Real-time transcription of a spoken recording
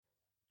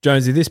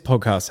Jonesy, this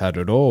podcast had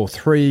it all.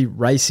 3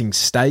 racing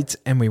states,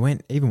 and we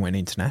even went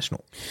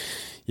international.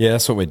 Yeah,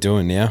 that's what we're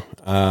doing now.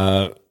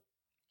 I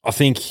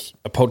think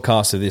a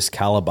podcast of this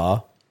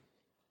caliber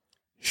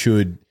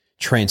should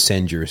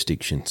transcend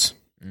jurisdictions.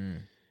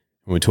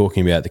 We're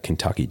talking about the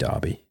Kentucky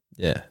Derby.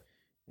 Yeah.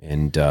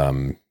 And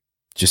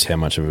just how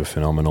much of a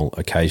phenomenal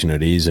occasion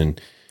it is.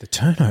 And the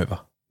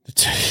turnover.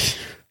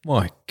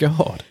 My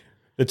God.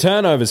 The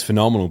turnover is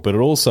phenomenal, but it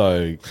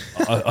also,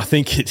 I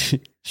think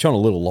it shone a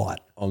little light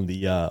on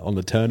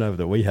the turnover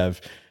that we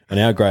have in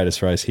our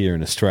greatest race here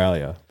in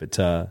Australia. But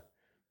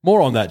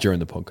more on that during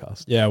the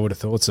podcast. Yeah, I would have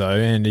thought so.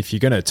 And if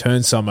you're going to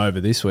turn some over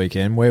this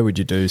weekend, where would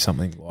you do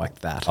something like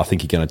that? I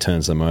think you're going to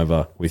turn some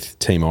over with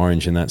Team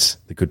Orange, and that's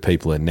the good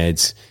people at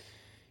Ned's.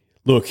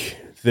 Look,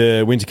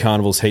 the Winter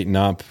Carnival's heating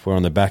up. We're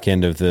on the back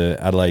end of the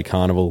Adelaide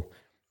Carnival.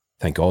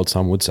 Thank God,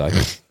 some would say.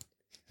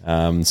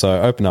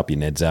 So open up your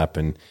Ned's app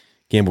and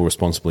gamble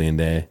responsibly in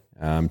there.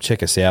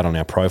 Check us out on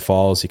our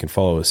profiles. You can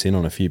follow us in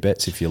on a few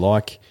bets if you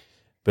like.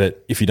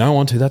 But if you don't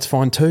want to, that's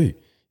fine too.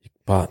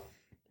 But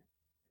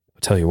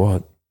I'll tell you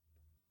what,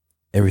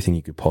 everything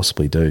you could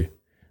possibly do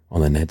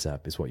on the Ned's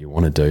app is what you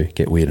want to do.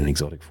 Get weird and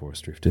exotic for us,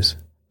 drifters.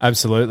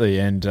 Absolutely.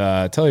 And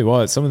tell you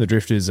what, some of the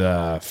drifters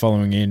are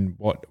following in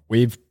what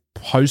we've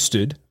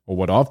posted or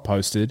what I've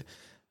posted.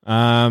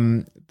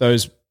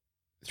 Those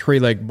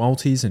 3-leg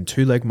multis and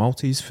 2-leg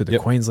multis for the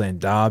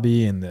Queensland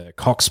Derby and the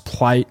Cox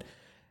Plate.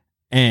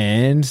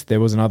 And there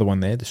was another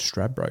one there, the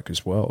Stradbroke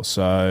as well.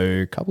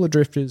 So a couple of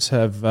drifters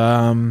have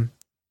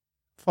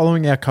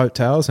following our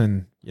coattails,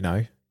 and, you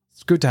know,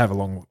 it's good to have a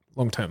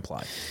long-term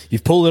play.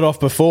 You've pulled it off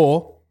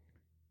before.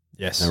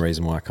 Yes. No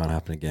reason why it can't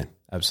happen again.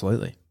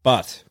 Absolutely.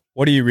 But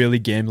what are you really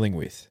gambling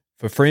with?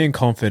 For free and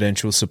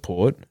confidential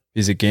support,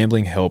 visit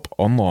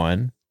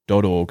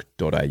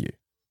gamblinghelponline.org.au.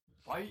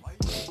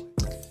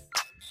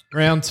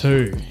 Round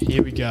 2.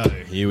 Here we go.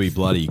 Here we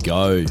bloody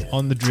go.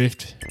 On the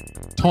drift.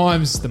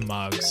 Times the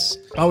mugs.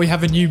 Oh, we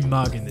have a new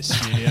mug in the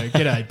studio.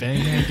 G'day, Ben.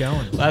 How you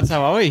going? Lads,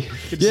 how are we?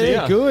 Good to see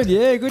you. Good.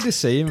 Yeah, good to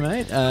see you,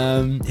 mate.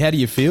 How do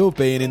you feel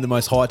being in the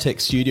most high-tech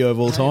studio of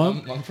all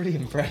time? I'm pretty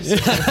impressed. We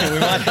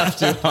might have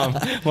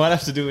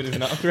to do it in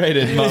an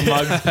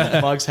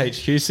upgraded Mugs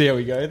HQ. See how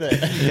we go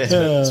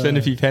there. Spend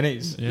a few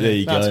pennies. Yeah. There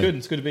you go. It's good.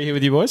 It's good to be here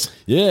with you boys.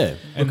 Yeah,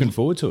 looking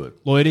forward to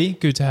it. Lloydie,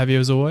 good to have you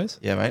as always.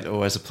 Yeah, mate.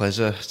 Always a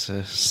pleasure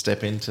to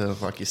step into,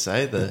 like you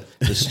say, the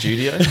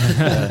studio.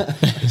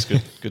 It's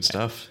good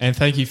stuff. And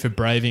thank you for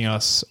braving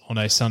us on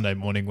a Sunday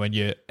morning when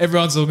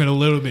everyone's looking a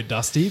little bit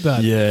dusty,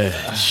 but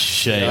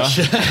Sheesh.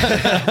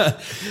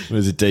 It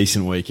was a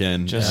decent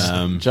weekend.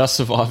 Just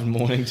survived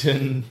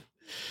Mornington.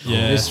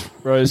 This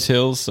Rose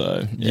Hill.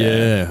 So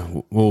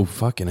well,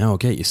 fucking hell,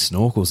 get your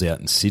snorkels out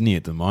in Sydney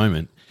at the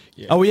moment.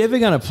 Yeah. Are we ever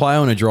going to play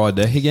on a dry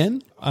deck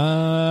again?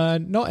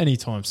 Not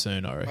anytime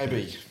soon, I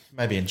reckon.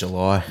 Maybe in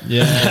July.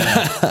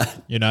 Yeah.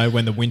 You know,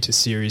 when the winter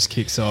series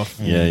kicks off.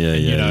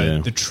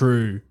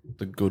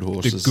 The good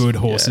horses. The good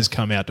horses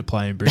come out to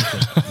play in Brisbane.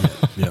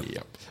 Yep.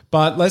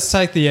 But let's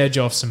take the edge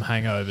off some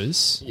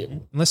hangovers. Yep.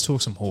 And let's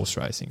talk some horse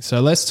racing.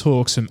 So let's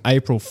talk some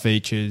April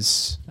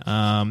features.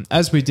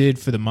 As we did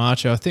for the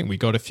March, I think we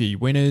got a few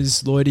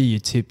winners. Lloydie, you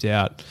tipped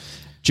out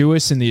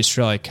Jewess in the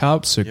Australia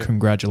Cup, so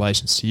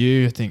congratulations to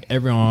you. I think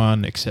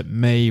everyone except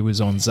me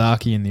was on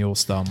Zaki in the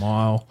All-Star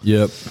Mile.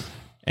 Yep.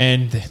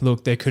 And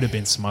look, there could have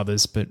been some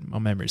others, but my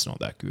memory's not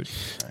that good.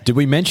 Did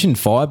we mention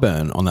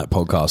Fireburn on that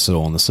podcast at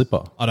all on the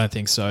slipper? I don't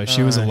think so.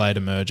 She was a late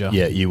emerger.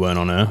 Yeah, you weren't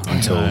on her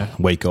until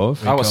week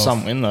of. That was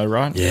some win though,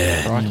 right?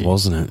 Yeah,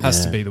 wasn't it?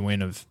 Has to be the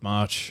win of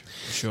March,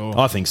 for sure.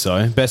 I think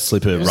so. Best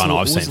slipper run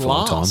I've seen for a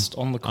long time.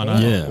 On the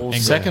corner, or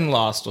second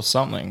last or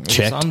something. It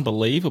was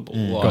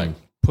unbelievable.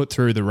 Put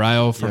through the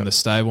rail from the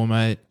stable,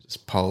 mate.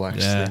 Just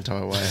poleaxed the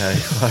entire way,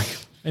 hey?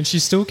 And she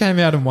still came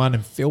out and won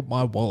and filled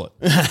my wallet.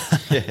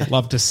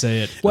 Love to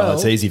see it. Well,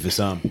 it's easy for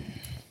some.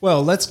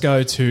 Well, let's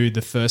go to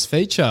the first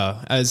feature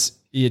as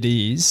it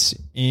is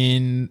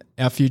in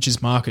our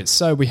futures market.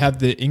 So we have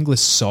the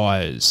English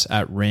Sires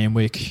at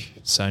Randwick.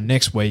 So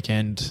next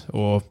weekend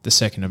or the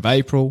 2nd of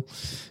April,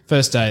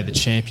 first day of the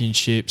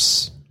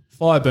championships.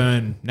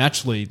 Fireburn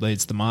naturally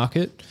leads the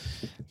market.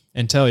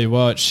 And tell you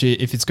what,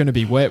 if it's going to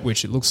be wet,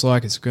 which it looks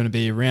like it's going to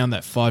be around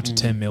that 5 to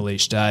 10 mil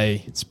each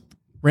day,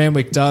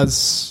 Randwick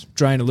does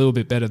drain a little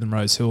bit better than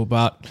Rose Hill,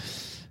 but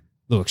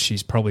look,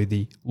 she's probably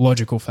the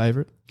logical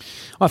favourite.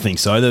 I think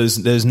so.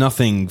 There's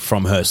nothing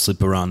from her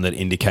slipper run that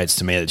indicates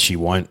to me that she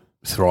won't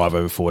thrive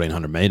over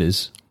 1,400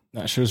 metres.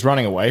 No, she was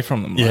running away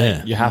from them.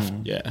 Yeah. You have,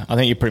 I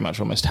think you pretty much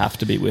almost have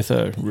to be with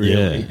her,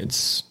 really.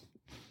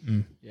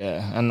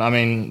 Yeah. And I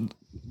mean,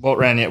 what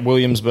ran at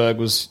Williamsburg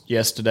was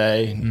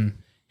yesterday,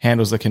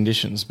 handles the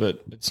conditions,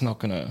 but it's not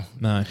going to.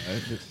 No.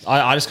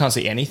 I just can't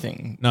see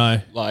anything.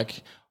 No.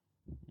 Like,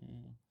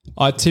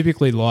 I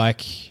typically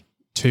like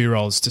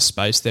 2-year-olds to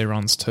space their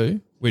runs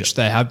too, which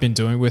they have been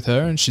doing with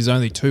her, and she's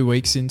only 2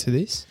 weeks into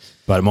this.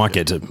 But it might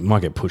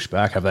get pushed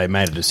back. Have they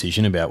made a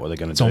decision about what they're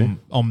going to do?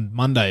 On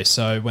Monday,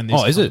 so when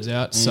this comes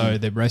out, so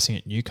they're racing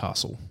at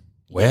Newcastle.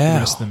 Wow. The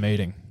rest of the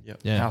meeting.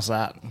 Yeah. How's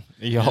that?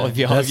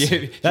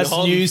 That's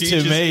news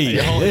to me.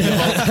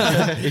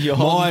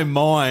 My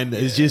mind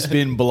has just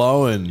been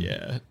blown.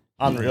 Yeah.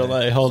 Unreal,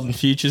 though, holding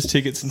futures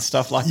tickets and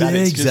stuff like that. Yeah,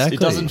 It's exactly.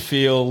 Just, it doesn't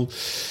feel...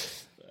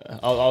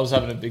 I was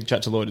having a big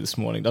chat to Lloyd this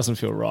morning. It doesn't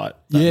feel right.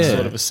 That's Yeah.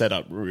 sort of a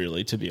setup,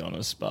 really, to be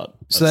honest. But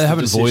So they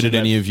haven't voided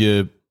any of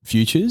your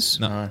futures?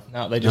 No,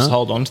 they just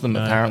hold on to them,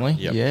 apparently.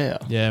 Yeah.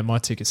 Yeah, my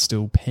ticket's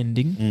still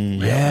pending.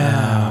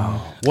 Yeah.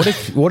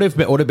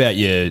 What about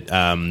your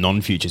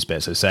non-futures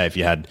bet? So say if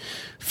you had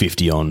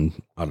 50 on,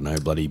 I don't know,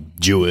 bloody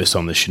Jewess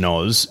on the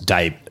schnoz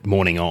day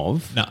morning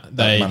of. No,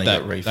 That money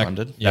got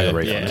refunded. Yeah, got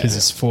refunded. because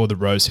it's for the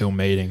Rose Hill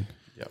meeting.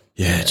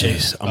 Yeah,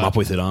 jeez, I'm up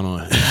with it, aren't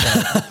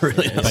I?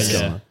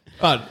 Really?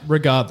 But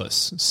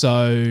regardless,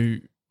 so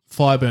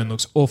Fireburn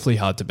looks awfully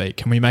hard to beat.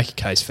 Can we make a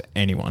case for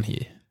anyone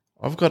here?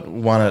 I've got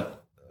one at,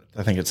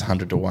 I think it's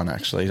 100 to 1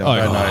 actually. I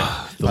don't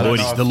know.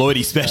 The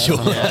Lloydie special.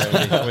 We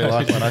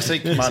like one. I see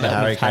Commander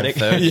Harry came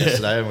third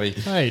yesterday, and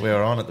Hey. we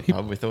were on at the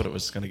pub. We thought it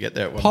was going to get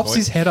there at one Pops point.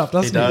 his head up,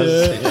 doesn't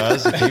he? He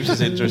does. He keeps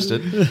us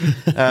interested.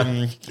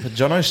 But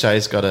John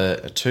O'Shea's got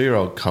a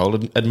 2-year-old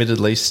colt.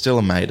 Admittedly, still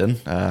a maiden.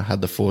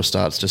 Had the 4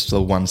 starts, just the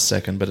 1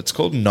 second. But it's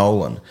called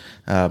Nolan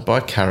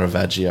by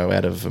Caravaggio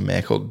out of a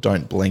mare called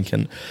Don't Blink,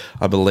 and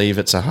I believe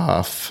it's a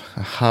half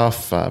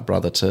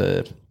brother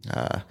to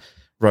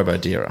Robo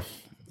Dira.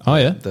 Oh,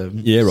 yeah.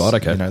 Yeah, right,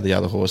 okay. You know, the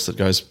other horse that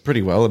goes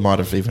pretty well. It might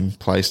have even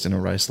placed in a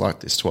race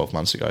like this 12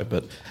 months ago.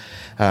 But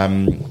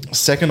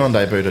second on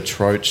debut to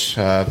Troach,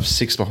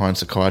 6 behind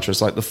Psychiatrist.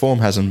 Like, the form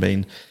hasn't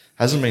been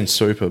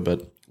super,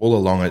 but all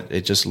along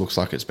it just looks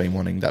like it's been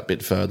wanting that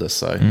bit further.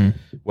 So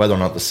whether or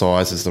not the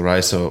size is the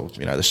race or,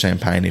 you know, the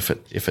champagne, if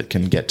it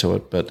can get to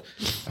it. But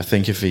I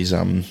think if he's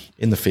in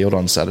the field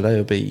on Saturday,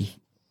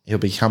 he'll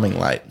be coming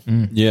late.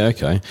 Yeah,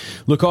 okay.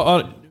 Look,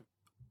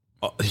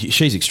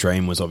 She's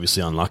Extreme was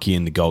obviously unlucky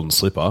in the Golden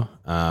Slipper.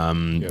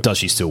 Does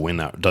she still win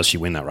that? Does she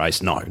win that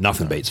race? No,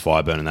 nothing beats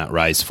Fireburn in that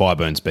race.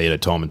 Fireburn's beat her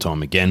time and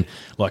time again.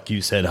 Like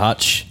you said,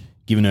 Hutch,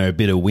 giving her a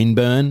bit of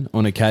windburn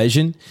on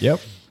occasion. Yep.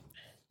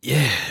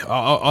 Yeah,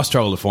 I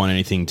struggle to find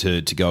anything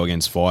to go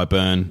against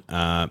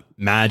Fireburn.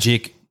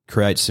 Magic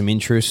creates some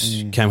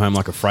interest. Came home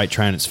like a freight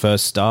train its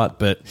first start,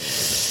 but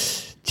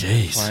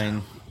jeez.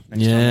 Plain.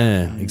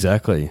 Yeah,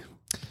 exactly.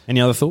 Any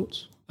other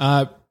thoughts?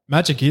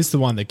 Magic is the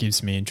one that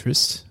gives me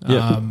interest.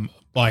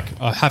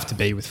 Like, I have to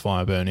be with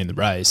Fireburn in the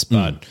race,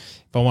 but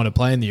if I want to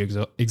play in the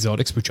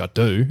exotics, which I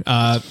do,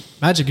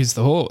 Magic is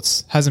the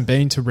horse. Hasn't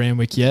been to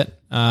Randwick yet.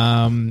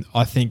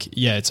 I think,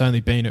 it's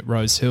only been at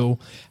Rose Hill.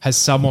 Has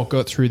somewhat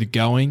got through the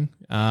going,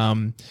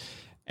 and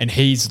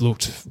he's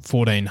looked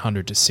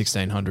 1,400 to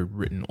 1,600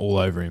 written all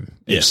over him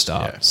each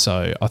start. Yeah.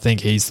 So I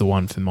think he's the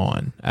one for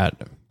mine at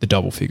the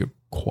double figure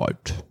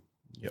quote.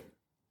 Yep.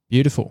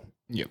 Beautiful.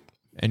 Yep.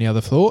 Any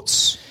other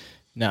thoughts?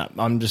 No,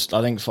 I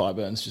think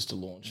Fireburn's just a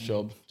launch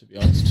job, to be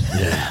honest.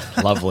 Yeah,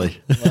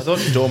 lovely. I thought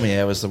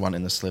Dormier was the one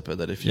in the slipper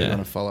that if you're going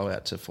to follow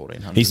out to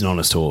 1,400. He's an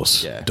honest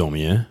horse,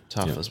 Dormier.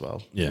 Tough as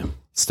well. Yeah.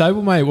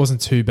 Stablemate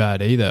wasn't too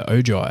bad either,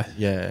 Ojai.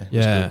 Yeah.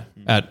 Yeah.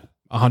 At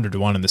 100 to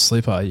 1 in the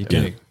slipper,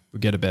 we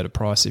get a better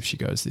price if she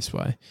goes this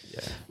way.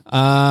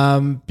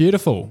 Yeah.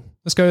 Beautiful.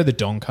 Let's go to the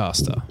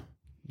Doncaster.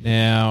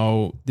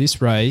 Now,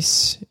 this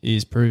race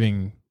is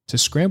proving to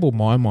scramble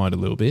my mind a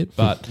little bit,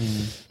 but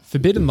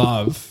Forbidden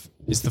Love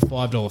is the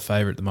 $5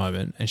 favourite at the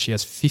moment, and she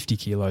has 50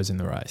 kilos in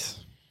the race.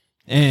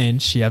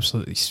 And she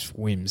absolutely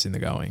swims in the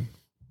going.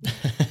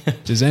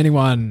 Does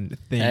anyone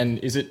think... And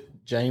is it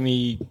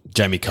Jamie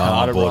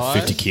Carter bought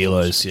 50 ride?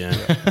 kilos, yeah.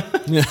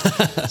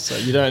 So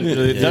you don't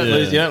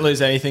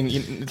lose anything.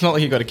 It's not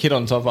like you've got a kid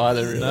on top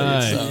either, really.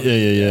 No.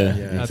 Yeah.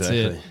 That's exactly.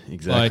 it.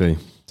 Exactly. Like,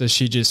 does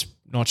she just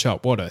notch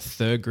up, a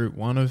third Group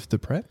 1 of the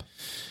prep?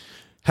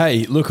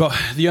 Hey, look,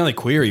 the only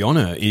query on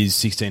her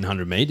is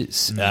 1,600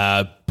 metres.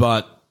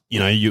 But, you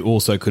know, you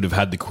also could have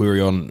had the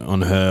query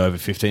on her over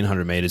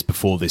 1,500 metres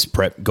before this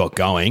prep got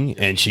going,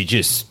 and she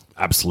just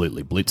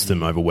absolutely blitzed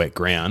them over wet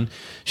ground.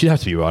 She'd have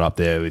to be right up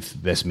there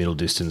with best middle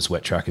distance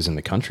wet trackers in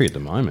the country at the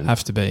moment.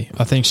 Have to be.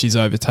 I think she's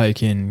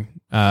overtaken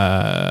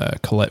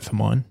Colette for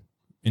mine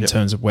in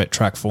terms of wet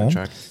track form.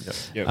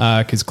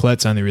 Because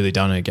Colette's only really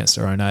done it against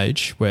her own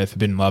age, where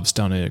Forbidden Love's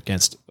done it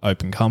against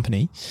open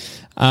company.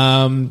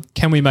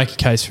 Can we make a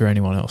case for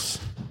anyone else?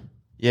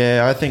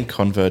 Yeah, I think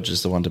Converge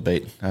is the one to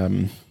beat.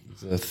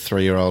 The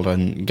 3-year-old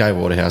and Gay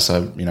Waterhouse,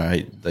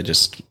 they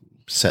just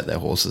set their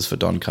horses for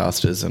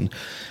Doncasters, and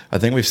I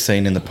think we've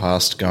seen in the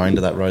past going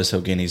to that Rose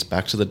Hill Guineas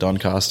back to the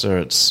Doncaster,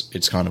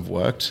 it's kind of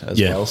worked as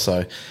well.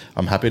 So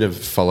I'm happy to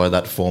follow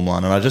that form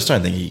line, and I just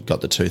don't think he got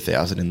the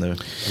 2,000 in the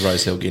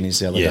Rose Hill Guineas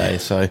the other day.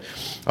 So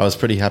I was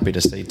pretty happy to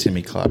see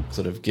Timmy Clark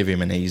sort of give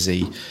him an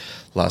easy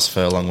last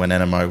furlong when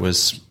Enemo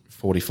was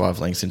 45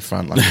 lengths in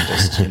front, like he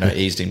just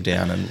eased him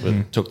down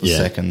and took the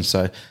second.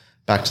 So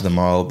back to the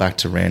mile, back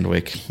to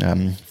Randwick,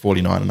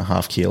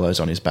 49.5 kilos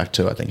on his back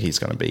too. I think he's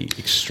going to be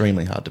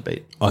extremely hard to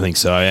beat. I think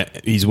so.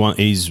 He's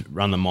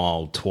run the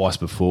mile twice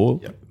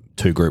before.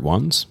 2 Group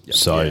 1s.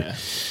 So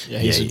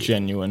he's a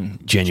genuine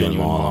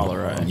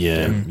miler. Right?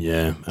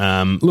 Yeah.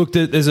 Look,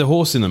 there's a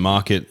horse in the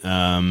market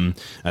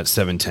at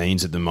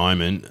 17s at the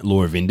moment,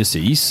 Law of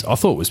Indices. I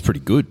thought it was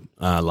pretty good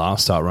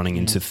last start, running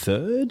into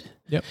third.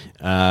 Yep.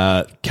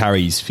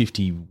 Carries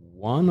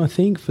 51, I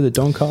think, for the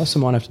Doncaster.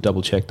 Might have to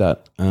double check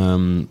that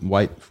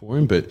weight for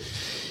him. But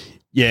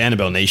yeah,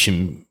 Annabelle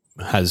Neesham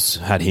has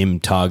had him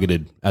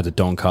targeted at the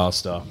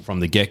Doncaster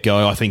from the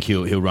get-go. I think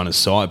he'll run a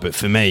sight. But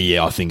for me,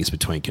 I think it's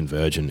between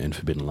Convergent and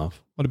Forbidden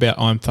Love. What about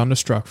I'm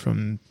Thunderstruck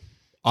from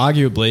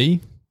arguably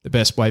the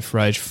best weight for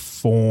age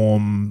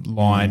form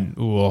line?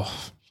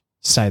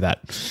 Say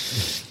that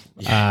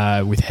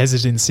with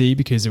hesitancy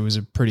because it was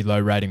a pretty low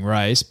rating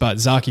race. But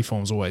Zaki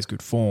form's always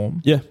good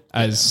form. Yeah.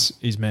 As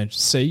he's managed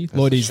to see.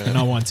 Lloydie's the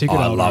no one ticket.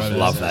 I holder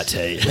love that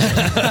tee.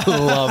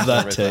 Love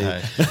that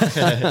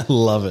tee.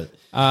 Love it.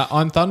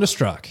 I'm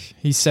Thunderstruck.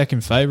 He's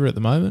second favourite at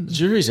the moment. The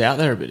jury's out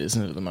there a bit,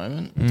 isn't it, at the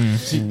moment?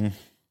 Has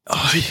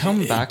he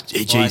come back?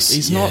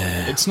 He's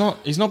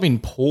not been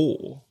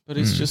poor, but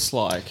it's just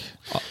like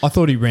I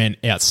thought he ran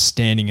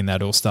outstanding in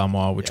that All-Star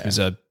Mile, which was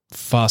a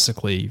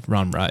farcically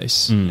run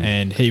race.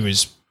 And he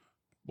was,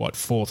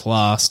 fourth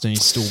last, and he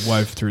still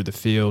wove through the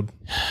field.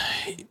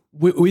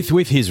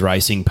 With his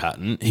racing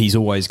pattern, he's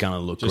always going to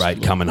look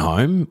great coming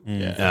home.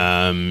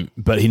 Yeah.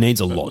 But he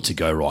needs a lot to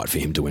go right for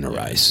him to win a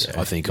race.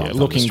 I think.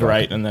 Looking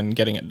great and then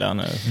getting it done.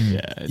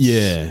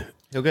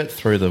 He'll get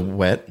through the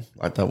wet.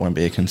 Like that won't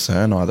be a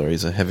concern either.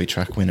 He's a heavy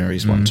track winner.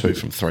 He's won 2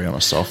 from 3 on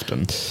a soft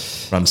and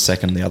run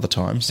second the other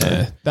time.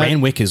 So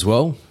Randwick as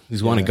well.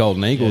 He's won a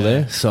Golden Eagle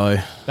there. So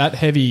that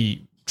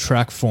heavy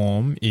track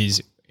form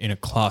is in a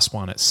Class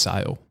 1 at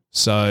Sale.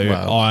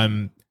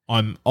 So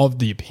I'm of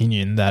the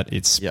opinion that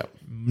it's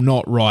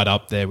not right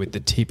up there with the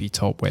tippy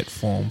top wet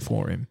form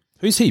for him.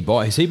 Who's he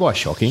by? Is he by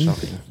Shocking?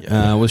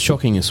 Was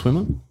Shocking a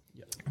swimmer?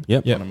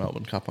 Yep. Won a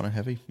Melbourne Cup on a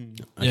heavy.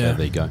 Okay,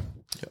 there you go.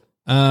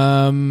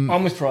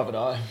 I'm with Private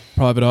Eye.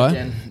 Private Eye?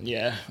 Again,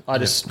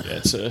 it's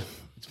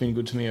been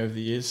good to me over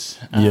the years.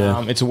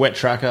 It's a wet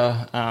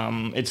tracker.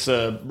 It's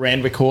a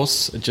Randwick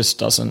horse. It just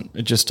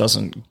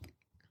doesn't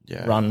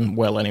run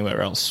well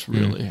anywhere else,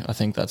 really. I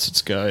think that's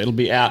its go. It'll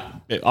be out.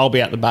 I'll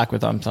be out the back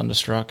with I'm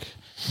Thunderstruck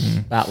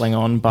battling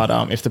on.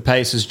 But if the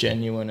pace is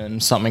genuine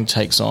and something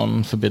takes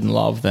on Forbidden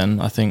Love, then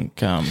I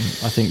think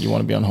you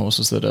want to be on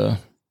horses that are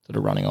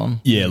running on.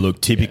 Yeah,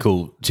 look,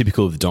 typical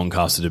of the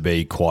Doncaster to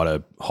be quite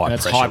a high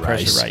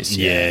pressure race.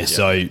 Yeah,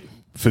 so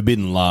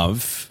Forbidden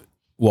Love,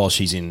 while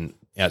she's in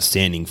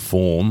outstanding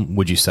form,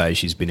 would you say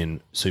she's been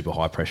in super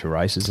high pressure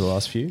races the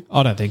last few?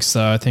 I don't think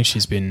so. I think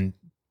she's been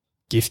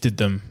gifted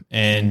them.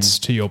 And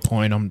to your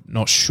point, I'm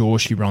not sure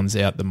she runs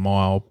out the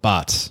mile,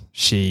 but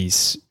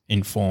she's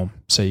in form,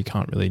 so you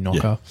can't really knock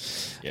her.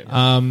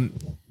 Yeah.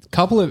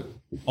 Couple of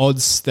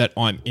odds that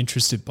I'm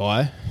interested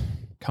by.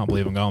 Can't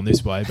believe I'm going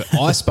this way, but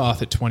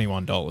Icebath at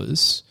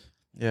 $21.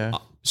 Yeah.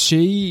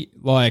 She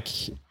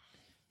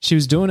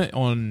was doing it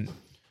on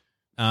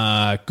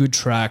good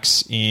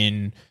tracks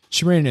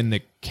she ran in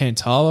the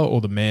Cantala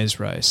or the Mares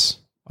race.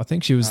 I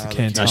think she was the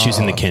Cantala. No, she's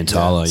in the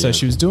Cantala. So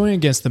she was doing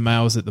against the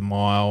males at the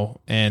mile,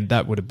 and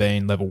that would have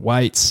been level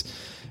weights.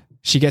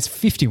 She gets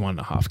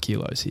 51.5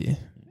 kilos here,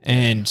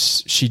 and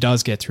she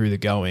does get through the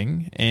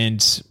going,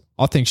 and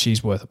I think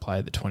she's worth a play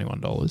at the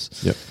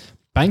 $21. Yep.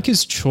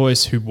 Banker's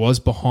Choice, who was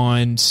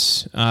behind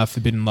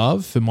Forbidden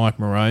Love for Mike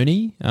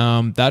Maroney,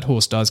 that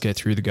horse does get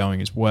through the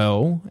going as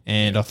well,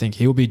 and I think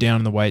he'll be down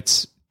in the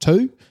weights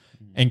too.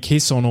 And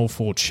Kiss on All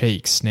Four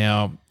Cheeks.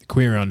 Now, the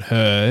query on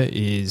her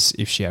is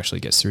if she actually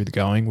gets through the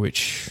going,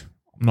 which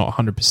I'm not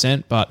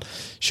 100%, but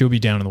she'll be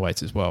down in the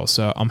weights as well.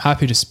 So I'm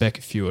happy to spec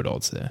a few at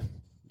odds there.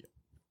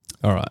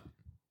 All right.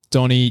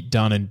 Donnie,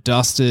 done and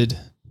dusted.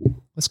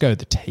 Let's go with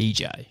the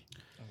TJ.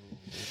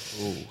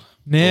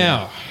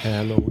 Now,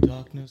 hello,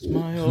 darkness,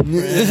 my old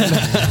friend.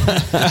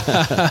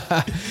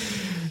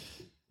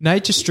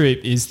 Nature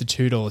Strip is the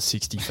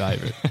 $2.60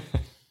 favourite.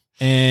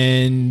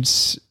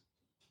 And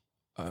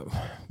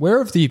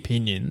we're of the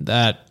opinion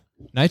that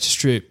Nature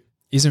Strip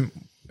isn't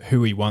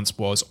who he once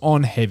was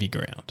on heavy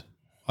ground.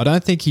 I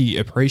don't think he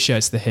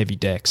appreciates the heavy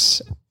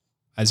decks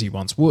as he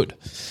once would.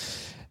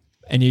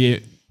 And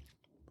you're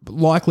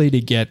likely to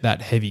get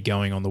that heavy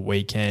going on the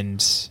weekend.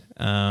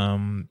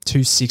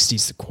 260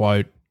 is the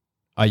quote.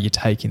 Are you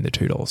taking the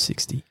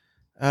 $2.60?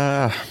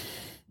 I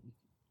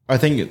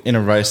think in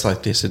a race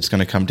like this, it's going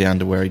to come down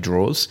to where he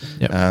draws.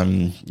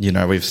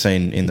 Yep. We've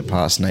seen in the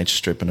past Nature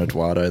Strip and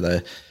Eduardo,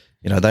 they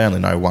only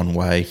know one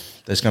way.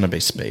 There's going to be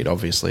speed.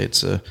 Obviously,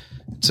 it's a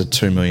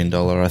 $2 million,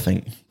 I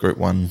think, Group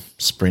 1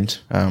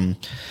 sprint.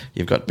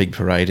 You've got Big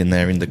Parade in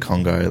there in the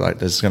Congo. Like,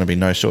 there's going to be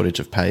no shortage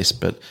of pace.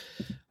 But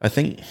I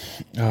think,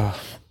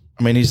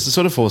 he's the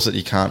sort of horse that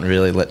you can't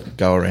really let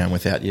go around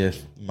without your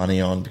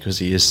money on because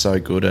he is so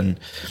good. And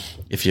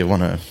if you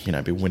want to,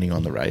 be winning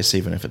on the race,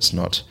 even if it's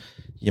not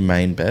your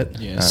main bet,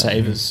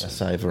 savers, a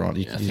saver on,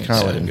 you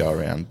can't let him go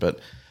around. But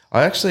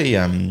I actually,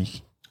 I'm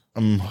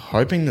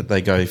hoping that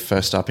they go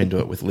first up into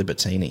it with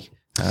Libertini,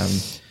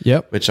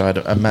 yep, which I'd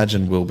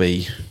imagine will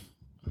be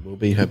will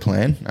be her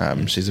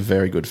plan. She's a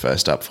very good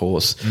first up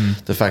horse.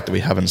 The fact that we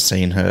haven't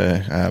seen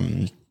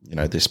her,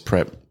 this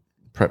prep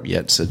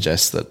yet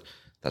suggests that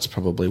that's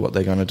probably what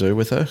they're going to do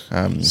with her.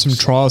 Some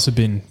trials have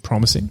been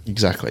promising.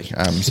 Exactly.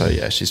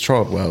 She's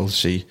trialled well.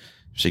 She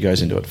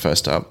goes into it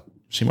first up.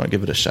 She might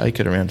give it a shake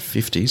at around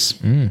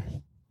 50s.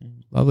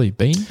 Lovely.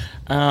 Bean?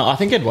 I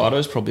think Eduardo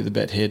is probably the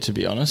bet here, to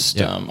be honest.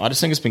 I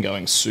just think it's been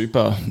going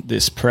super,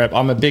 this prep.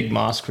 I'm a big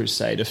Masked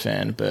Crusader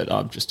fan, but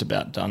I'm just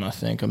about done, I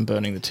think. I'm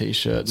burning the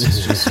T-shirts.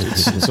 It's just,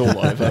 it's all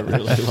over,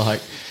 really.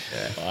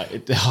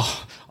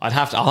 I'll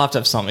have to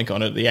have something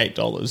on it at the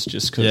 $8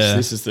 just because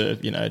this is the,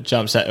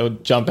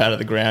 jump out of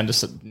the ground.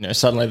 Just,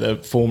 suddenly the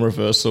form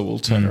reversal will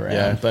turn around.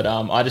 Yeah. But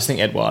I just think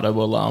Eduardo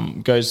will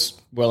goes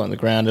well in the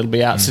ground. It'll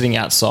be sitting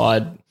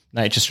outside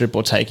Nature Strip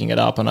or taking it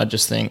up, and I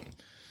just think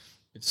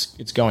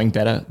it's going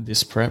better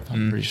this prep,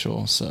 I'm pretty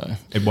sure. So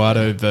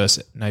Eduardo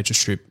versus Nature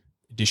Strip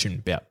edition,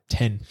 about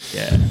 10.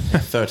 Yeah.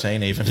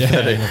 13 even. Yeah.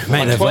 13.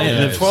 Man, the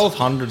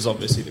 1200's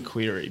obviously the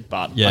query,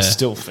 but I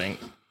still think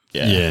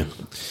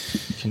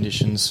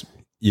conditions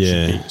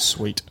should be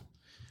sweet.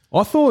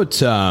 I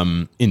thought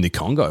in the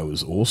Congo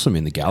was awesome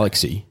in the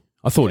Galaxy.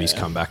 I thought he's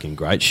come back in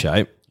great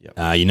shape. Yep.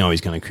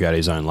 He's going to create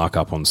his own luck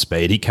up on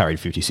speed. He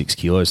carried 56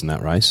 kilos in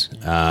that race.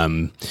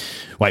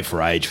 Wait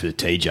for age for the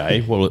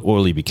TJ. What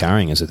will he be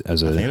carrying as a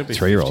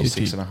 3-year-old?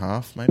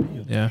 56.5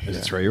 maybe. Yeah. As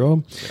a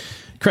 3-year-old. Yeah.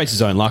 Creates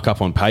his own luck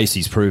up on pace.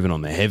 He's proven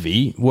on the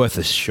heavy. Worth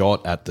a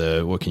shot at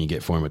what can you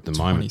get for him at the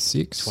moment?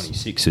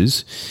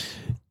 26s.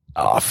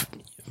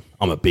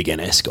 I'm a big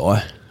NS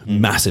guy.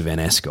 Massive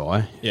NS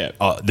guy. Yeah.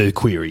 The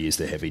query is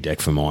the heavy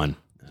deck for mine.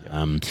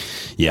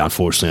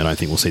 Unfortunately, I don't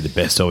think we'll see the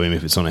best of him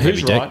if it's on a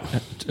heavy deck.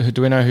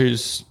 Do we know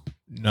who's...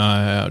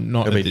 No,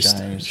 not It'll at be this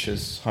James, stage.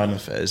 because Home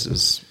Affairs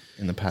is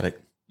in the paddock.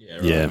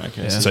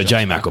 Okay. So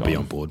J-Mac will be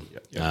on board.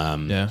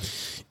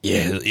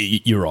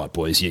 You're right,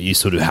 boys. You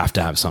sort of have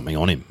to have something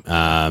on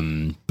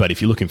him. But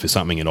if you're looking for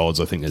something at odds,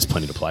 I think there's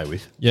plenty to play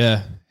with.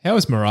 Yeah. How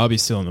is Marabi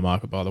still in the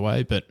market, by the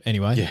way? But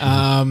anyway,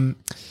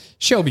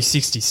 Shelby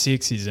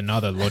 66 is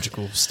another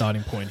logical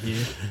starting point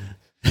here.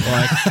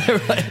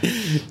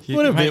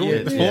 What a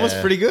bit! The form was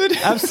pretty good.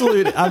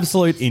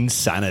 Absolute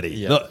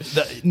insanity.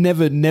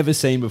 Never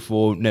seen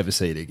before. Never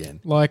see it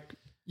again.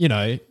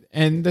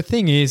 And the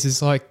thing is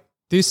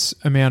this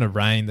amount of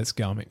rain that's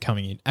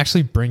coming in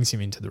actually brings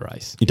him into the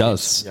race. He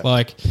does.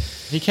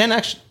 He can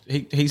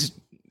actually. He's.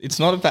 It's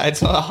not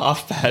a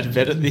half bad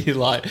bet at the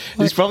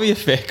There's probably a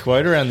fair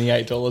quote around the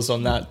 $8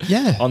 on that.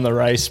 Yeah. On the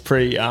race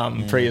pre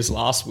his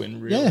last win,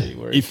 really,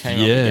 where he came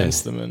up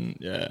against them and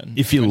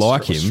If you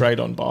like him, straight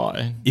on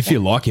by. If you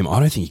like him,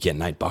 I don't think you're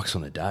getting $8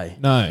 on a day.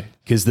 No,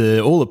 because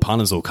all the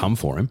punters will come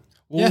for him.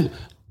 Well,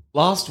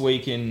 last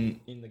week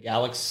in the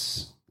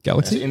Galaxy,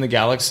 in the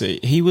Galaxy,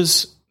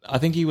 I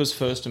think he was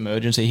first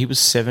emergency. He was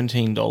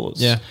 $17.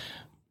 Yeah.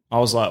 I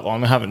was like, well,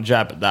 I'm having a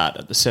jab at that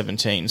at the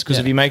 17s because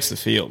if he makes the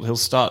field,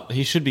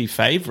 he should be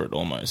favourite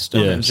almost.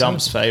 And then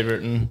jumps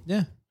favourite and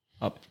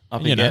up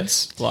he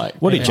gets.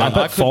 What did he jump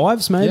at?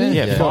 5s maybe?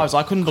 Yeah, 5s.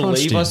 I couldn't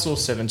believe him. I saw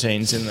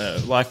 17s in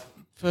the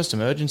first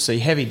emergency,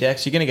 heavy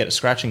decks. You're going to get a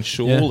scratching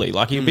surely.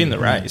 Yeah. He'd be in the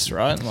race,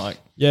 right?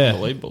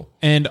 Unbelievable.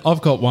 And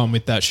I've got one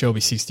with that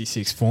Shelby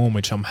 66 form,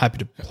 which I'm happy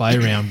to play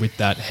around with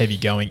that heavy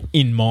going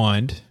in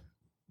mind.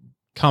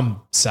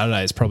 Come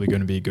Saturday, it's probably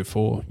going to be a good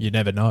 4. You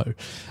never know.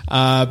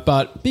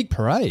 But big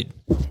parade.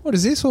 What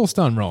has this horse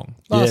done wrong?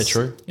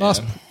 True.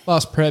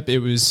 Last prep, it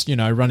was,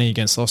 running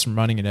against Lost and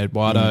Running and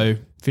Eduardo,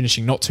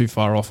 finishing not too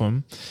far off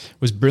him.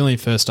 Was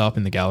brilliant first up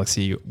in the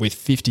Galaxy with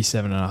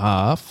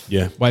 57.5.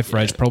 Yeah. Wait for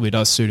age probably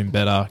does suit him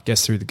better.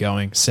 Gets through the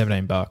going,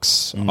 $17.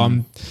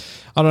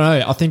 I don't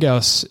know. I think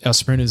our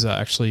sprinters are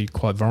actually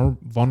quite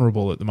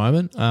vulnerable at the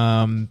moment.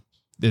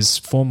 There's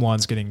form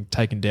lines getting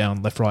taken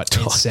down left, right,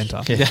 and centre.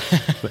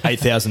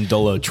 $8,000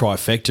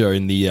 trifecta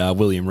in the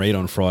William Reid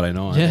on Friday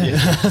night. Yeah.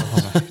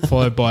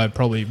 Followed by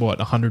probably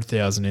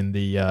 100,000 in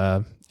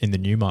the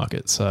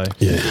Newmarket. So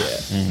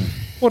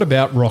What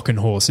about Rockin'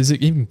 Horse? Is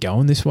it even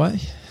going this way?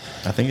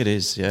 I think it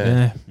is.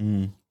 Yeah.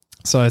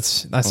 So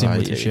that's in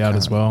with your shout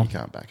as well. You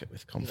can't back it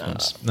with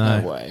confidence. No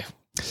way.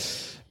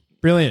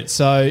 Brilliant.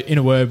 So in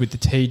a word with the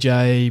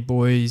TJ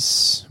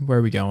boys, where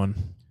are we going?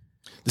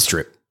 The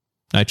Strip.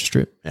 Nature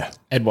Strip. Yeah.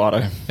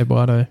 Eduardo.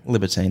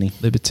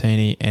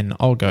 Libertini, and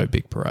I'll go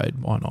Big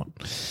Parade. Why not?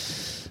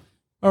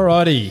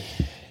 Alrighty.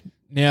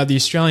 Now the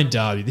Australian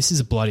Derby. This is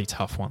a bloody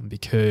tough one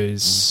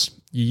because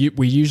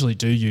we usually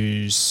do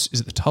use.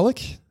 Is it the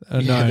Tulloch?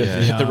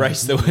 The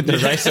race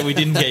that we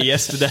didn't get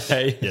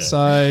yesterday. Yeah.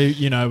 So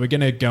we're going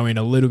to go in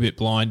a little bit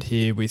blind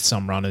here with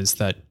some runners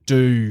that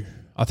do.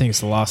 I think it's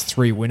the last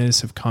 3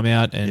 winners have come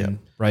out and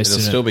raced.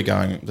 It'll still be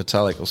going. The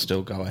Tulloch will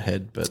still go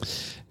ahead, but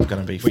it's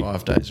going to be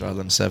 5 days rather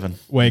than 7.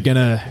 We're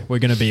gonna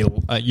be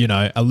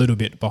a little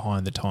bit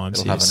behind the times.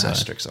 It'll have an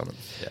asterisk on it.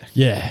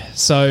 Yeah.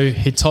 So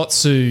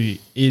Hitotsu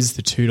is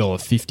the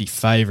 $2.50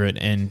 favourite,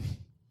 and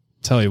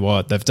tell you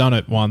what, they've done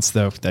it once.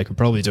 They could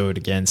probably do it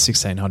again.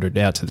 1,600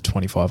 out to the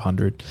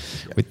 2,500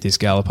 with this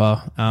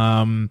galloper.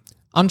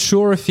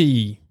 Unsure if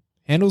he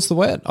handles the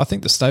wet. I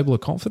think the stable are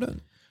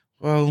confident.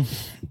 Well,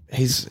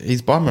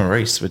 he's by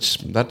Maurice, which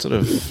that sort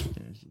of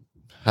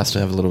has to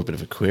have a little bit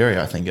of a query,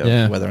 I think,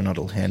 of whether or not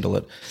he'll handle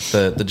it.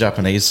 The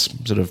Japanese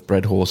sort of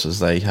bred horses,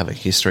 they have a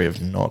history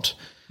of not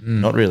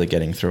really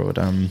getting through it.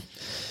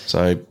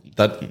 So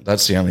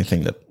that's the only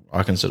thing that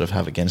I can sort of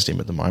have against him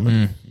at the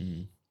moment.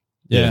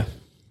 Yeah.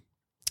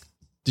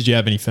 Did you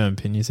have any firm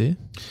opinions here?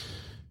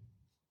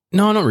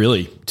 No, not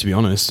really, to be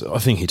honest. I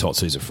think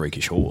Hitotsu's a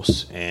freakish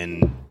horse,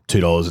 and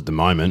 $2 at the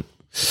moment,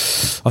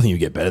 I think you'll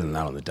get better than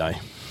that on the day.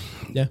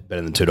 Yeah.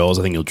 Better than $2.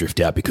 I think he'll drift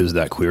out because of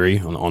that query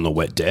on the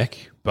wet deck.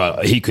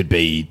 But he could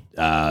be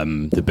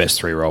the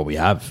best 3-year-old we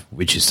have,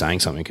 which is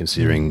saying something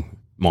considering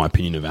my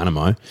opinion of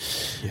Animo.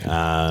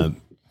 Yeah.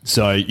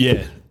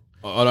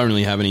 I don't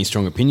really have any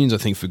strong opinions. I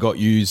think Forgot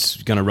You's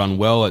going to run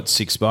well at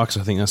 $6.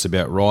 I think that's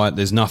about right.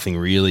 There's nothing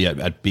really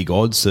at big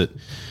odds that,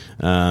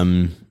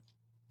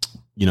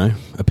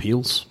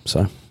 appeals.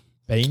 So,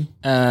 Bean?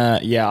 I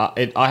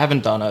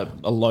haven't done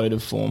a load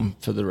of form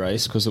for the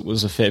race because it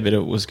was a fair bit. It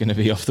was going to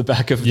be off the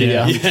back of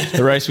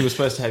the race we were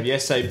supposed to have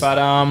yesterday. But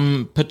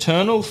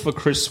Paternal for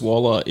Chris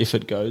Waller if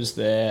it goes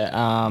there.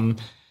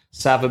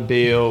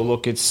 Savabeel,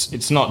 look,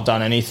 it's not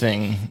done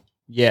anything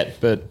yet,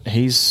 but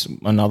he's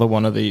another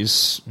one of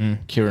these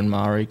Kieran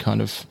Murray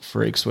kind of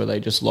freaks where they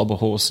just lob a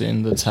horse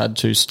in that's had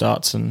 2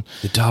 starts and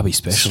the Derby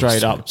specialist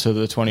straight up to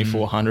the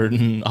 2400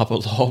 and upper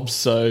lobs.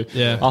 So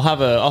I'll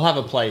have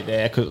a play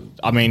there because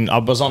I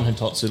was on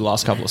Hitotsu the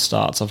last couple of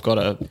starts.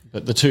 But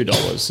the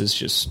 $2 is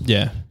just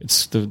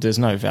there's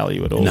no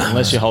value at all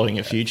unless you're holding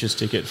a futures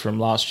ticket from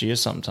last year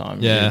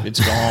sometime. Yeah, it's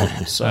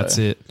gone. So that's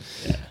it.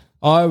 Yeah.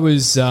 I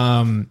was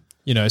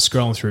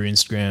scrolling through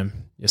Instagram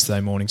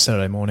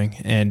Saturday morning,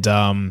 and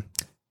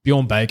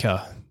Bjorn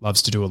Baker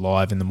loves to do a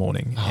live in the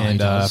morning.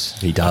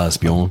 He does,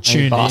 Bjorn.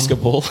 Tuned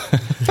basketball.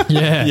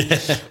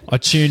 I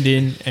tuned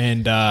in,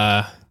 and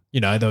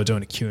they were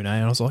doing a Q&A, and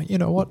I was like, you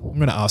know what? I'm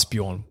going to ask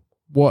Bjorn,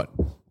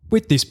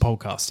 with this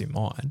podcast in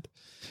mind,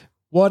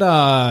 what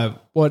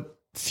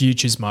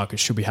futures market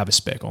should we have a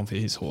spec on for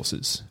his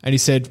horses? And he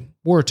said,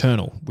 War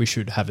Eternal, we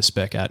should have a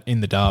spec at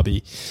in the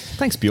Derby.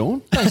 Thanks,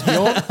 Bjorn.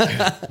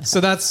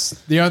 So that's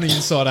the only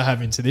insight I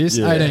have into this.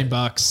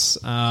 $18.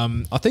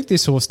 I think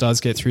this horse does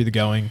get through the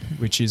going,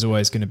 which is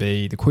always going to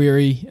be the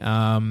query.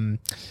 I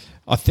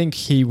think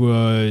he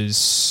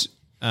was...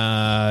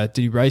 did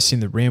he race in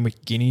the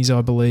Randwick Guineas,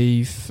 I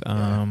believe?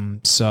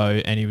 And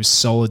he was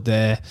solid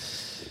there.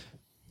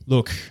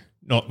 Look...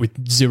 not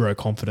with zero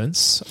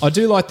confidence. I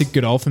do like the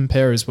Godolphin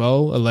pair as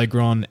well,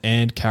 Allegron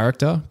and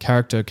Character.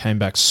 Character came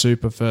back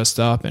super first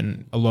up,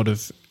 and a lot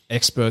of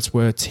experts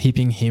were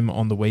tipping him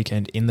on the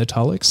weekend in the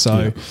Tulloch.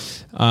 So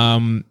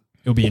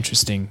it'll be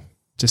interesting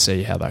to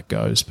see how that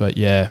goes. But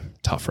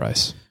tough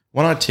race.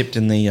 One I tipped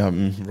in the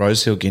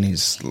Rosehill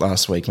Guineas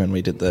last week when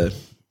we did the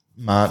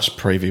March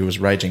preview was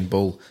Raging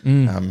Bull.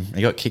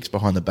 He got kicked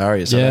behind the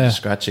barrier, so I had to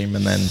scratch him,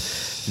 and then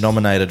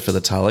nominated for the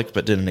Tulloch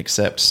but didn't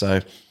accept.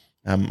 So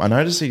I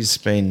noticed he's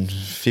been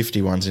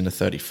 51s into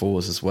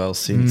 34s as well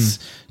since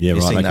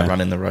missing that run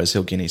in the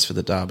Rosehill Guineas for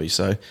the Derby.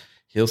 So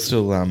he'll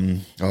still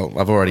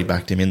I've already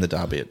backed him in the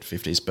Derby at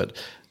 50s, but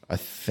I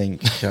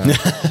think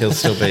he'll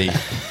still be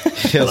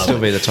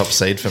the top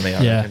seed for me.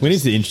 We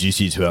need to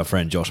introduce you to our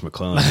friend Josh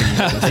McClellan.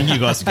 I think you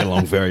guys get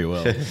along very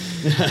well.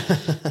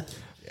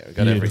 We've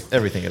got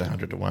everything at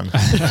 100 to 1.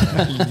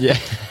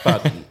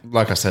 But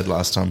like I said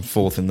last time,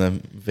 4th in the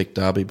Vic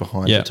Derby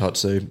behind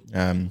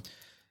Hitotsu.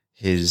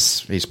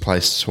 He's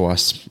placed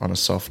twice on a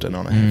soft and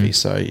on a heavy,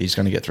 so he's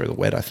going to get through the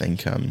wet, I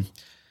think. And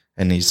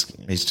he's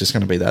just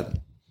going to be that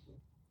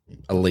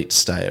elite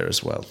stayer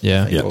as well.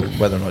 Or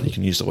whether or not you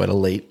can use the word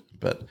elite,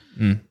 but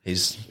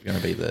he's going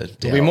to be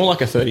it'll be more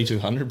like a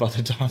 3200 by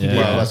the time.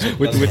 It's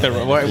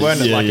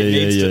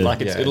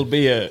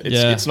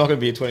not going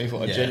to be a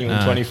 24 genuine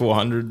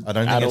 2400. I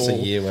don't think it's a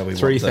year where we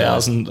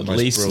 3000 at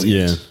least.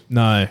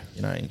 No,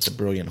 it's a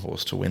brilliant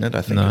horse to win it.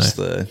 I think it's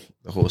the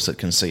horse that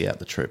can see out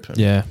the trip.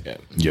 And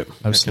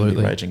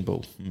absolutely. Raging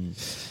Bull.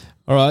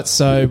 All right,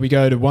 so we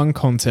go to one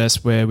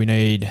contest where we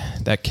need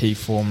that key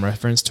form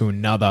reference to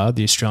another,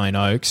 the Australian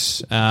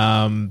Oaks.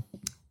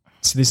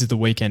 So this is the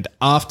weekend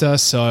after,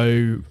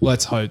 so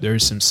let's hope there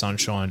is some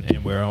sunshine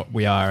and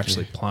we are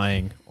actually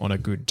playing on a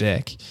good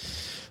deck.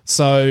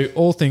 So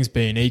all things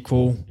being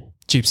equal,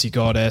 Gypsy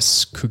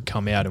Goddess could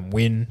come out and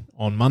win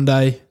on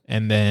Monday,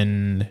 and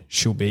then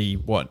she'll be, a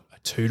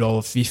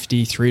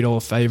 $2.50,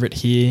 $3 favourite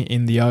here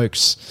in the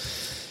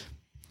Oaks.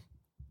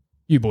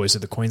 You boys are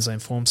the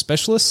Queensland form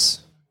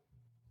specialists.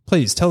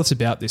 Please tell us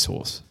about this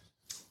horse.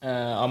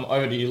 I'm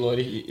over to you,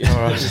 Lloydie.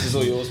 All right, this is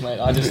all yours, mate.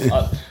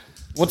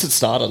 What's it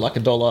started? Like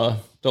 $1.50,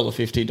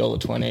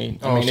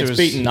 $1.20. I mean, it's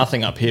beaten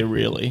nothing up here,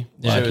 really.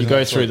 Like you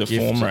go through the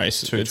form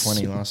race.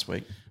 $2.20 last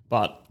week.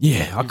 But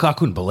I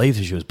couldn't believe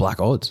that she was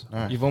black odds.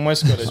 No. You've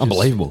almost got to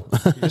unbelievable.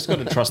 You just got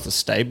to trust the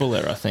stable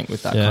there, I think,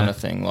 with that kind of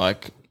thing.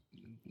 Like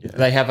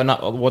they have enough.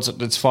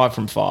 It's 5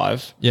 from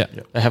 5. Yeah,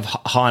 they have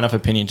high enough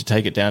opinion to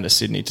take it down to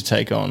Sydney to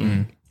take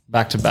on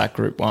back-to-back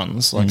Group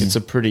 1s. Like it's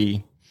a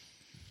pretty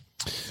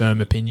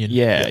firm opinion.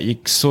 Yeah, you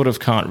sort of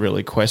can't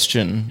really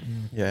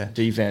question Yeah.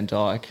 D Van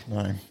Dyke.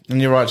 No,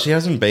 and you're right. She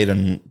hasn't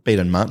beaten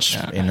much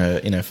in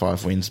her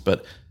 5 wins,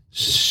 but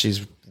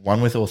she's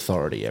won with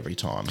authority every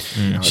time.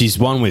 You know, She's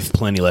one with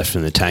plenty left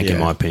in the tank, in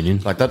my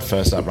opinion. like that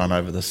first up run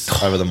over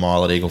the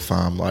mile at Eagle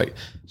Farm, like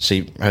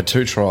her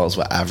 2 trials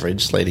were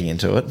average leading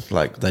into it.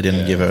 Like they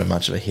didn't give her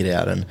much of a hit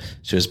out, and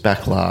she was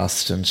back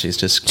last, and she's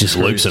just loops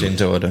cruised them.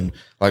 into it, and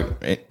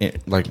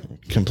like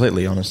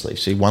completely honestly,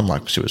 she won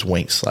like she was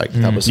Winks. Like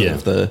that was sort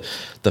of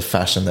the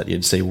fashion that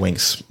you'd see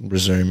Winks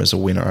resume as a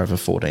winner over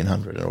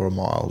 1400 or a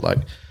mile. Like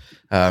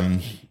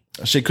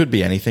she could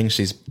be anything.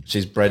 She's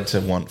bred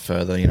to want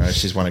further. You know,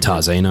 she's won a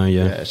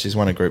Tarzino, she's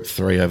won a Group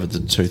 3 over the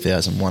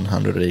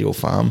 2,100 at Eagle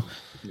Farm,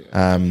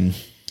 and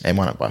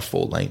won it by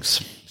 4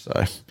 lengths.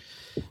 So,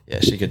 yeah,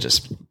 she could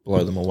just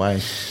blow them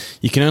away.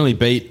 You can only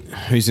beat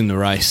who's in the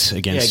race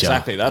against you.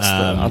 Exactly. That's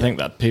I think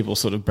that people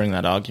sort of bring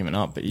that argument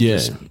up, but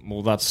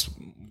that's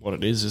what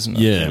it is, isn't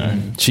it? Yeah,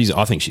 You know?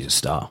 I think she's a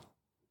star.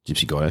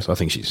 Gypsy Goddess, I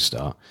think she's a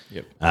star.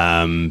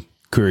 Yep.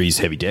 Query's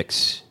heavy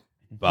decks,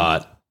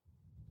 but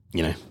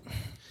you know,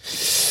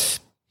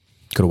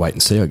 got to wait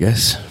and see, I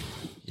guess.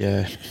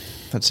 Yeah,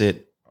 that's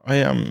it.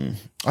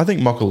 I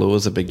think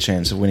Mokalua's a big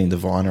chance of winning the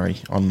Vinery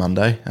on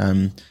Monday.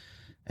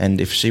 And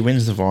if she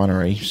wins the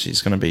Vinery,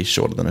 she's going to be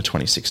shorter than a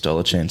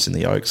 $26 chance in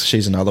the Oaks.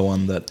 She's another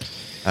one that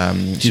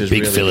she was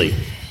big really, filly.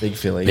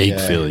 big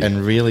filly,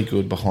 and really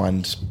good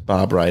behind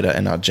Barb Raider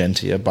and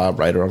Argentia. Barb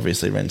Raider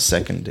obviously ran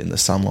second in the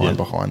Sunline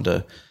behind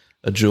a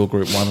dual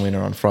Group 1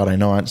 winner on Friday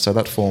night. So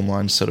that form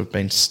line's sort of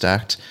been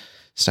stacked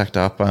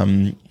up.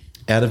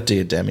 Out of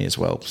Diademi as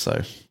well.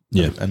 So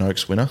an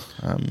Oaks winner.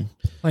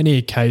 Plenty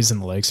of K's in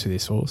the legs for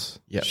this horse.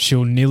 Yep.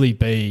 She'll nearly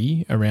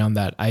be around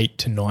that 8,000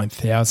 to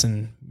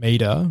 9,000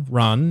 metre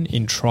run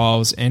in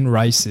trials and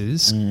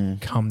races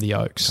come the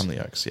Oaks.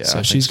 Yeah.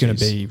 So she's going to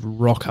be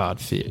rock hard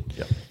fit.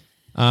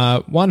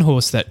 Yep. One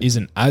horse that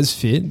isn't as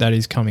fit, that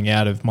is coming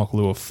out of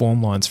Mokalua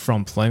form lines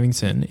from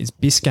Flemington, is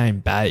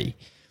Biscayne Bay.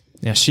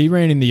 Now, she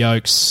ran in the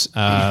Oaks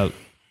at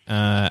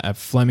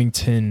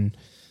Flemington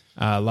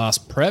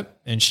last prep,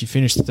 and she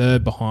finished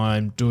 3rd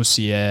behind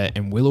Dossier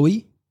and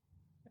Willowy.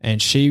 And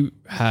she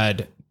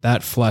had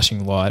that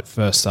flashing light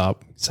first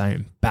up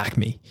saying, back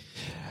me.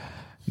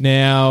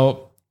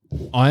 Now,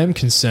 I am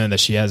concerned that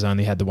she has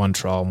only had the 1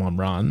 trial and 1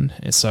 run.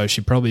 And so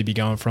she'd probably be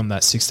going from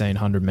that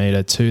 1,600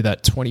 metre to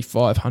that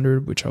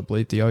 2,500, which I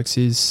believe the Oaks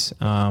is.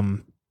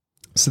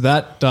 So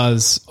that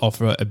does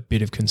offer a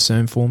bit of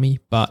concern for me.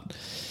 But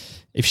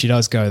if she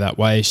does go that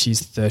way,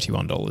 she's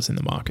 $31 in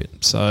the market.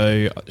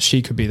 So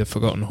she could be the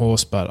forgotten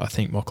horse, but I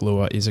think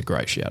Mokalua is a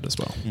great shout as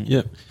well.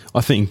 Yeah.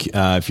 I think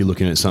if you're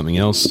looking at something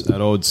else,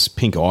 at odds,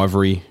 Pink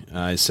Ivory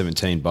is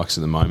 $17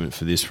 at the moment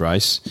for this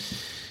race.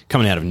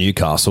 Coming out of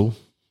Newcastle,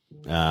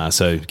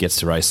 so gets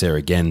to race there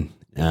again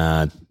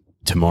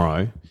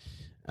tomorrow.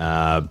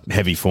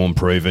 Heavy form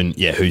proven.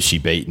 Yeah, who's she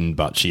beaten?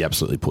 But she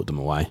absolutely put them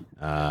away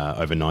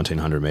over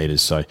 1,900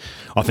 metres. So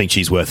I think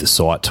she's worth a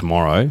sight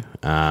tomorrow.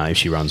 If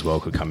she runs well,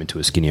 could come into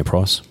a skinnier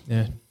price.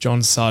 Yeah,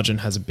 John Sargent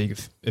has a big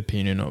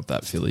opinion of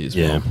that filly as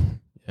well.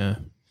 Yeah.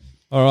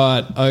 All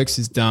right, Oaks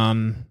is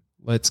done.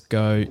 Let's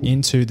go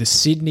into the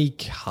Sydney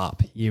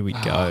Cup. Here we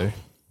go.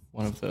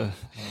 One of the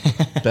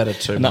Better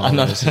 2 mile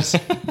races.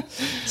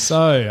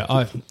 So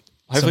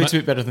hopefully it's a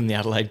bit better than the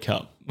Adelaide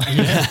Cup.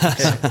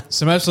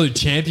 some absolute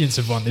champions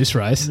have won this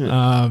race.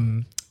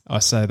 I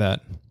say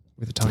that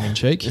with a tongue in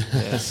cheek.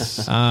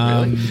 Yes.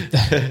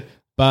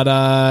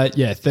 But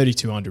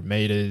 3,200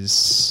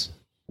 metres.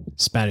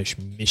 Spanish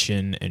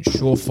Mission and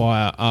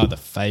Surefire are the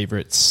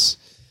favourites.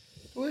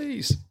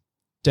 Please.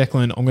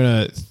 Declan, I'm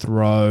going to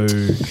throw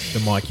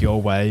the mic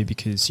your way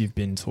because you've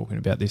been talking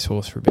about this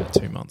horse for about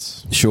 2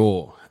 months.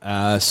 Sure.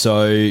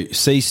 So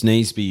Cease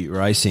Neesby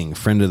Racing,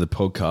 friend of the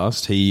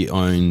podcast, he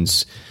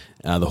owns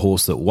the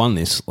horse that won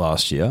this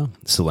last year,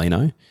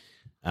 Celino.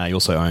 He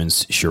also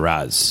owns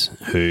Shiraz,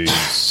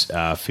 who's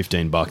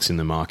 $15 in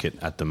the market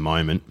at the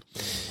moment.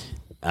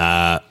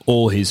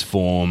 All his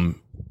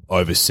form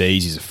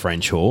overseas, he's a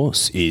French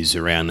horse, is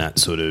around that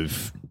sort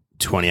of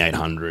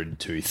 2,800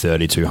 to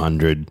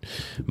 3,200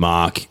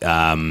 mark,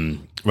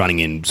 running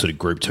in sort of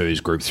Group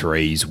 2s, Group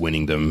 3s,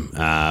 winning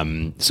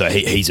them. So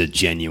he's a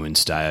genuine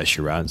stayer,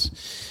 Shiraz.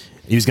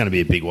 He was going to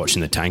be a big watch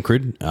in the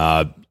Tancred.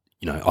 I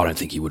don't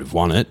think he would have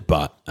won it,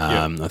 but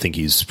I think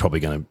he's probably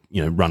going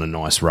to run a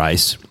nice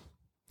race.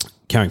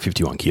 Carrying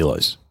 51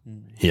 kilos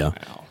here.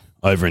 Wow.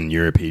 Over in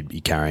Europe, he'd be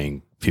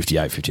carrying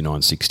 58,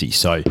 59, 60.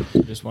 So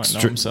He just won't know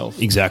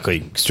himself. Exactly.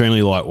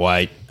 Extremely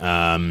lightweight.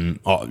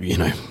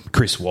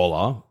 Chris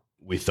Waller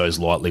with those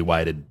lightly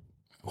weighted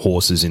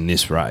horses in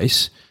this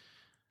race,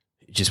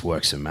 it just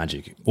works some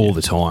magic all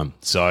the time.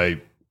 So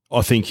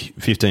I think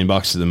 $15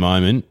 at the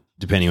moment,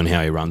 depending on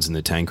how he runs in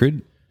the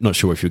Tancred. Not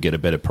sure if you'll get a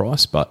better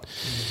price, but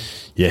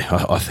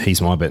yeah,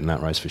 he's my bet in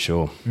that race for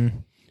sure.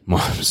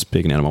 I'm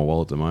speaking out of my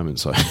wallet at the moment,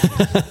 so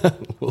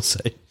we'll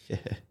see.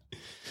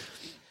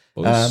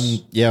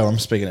 I'm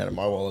speaking out of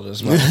my wallet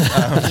as well.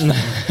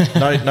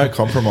 No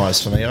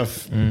compromise for me. I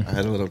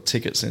had a little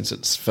ticket since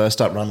its first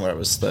up run where it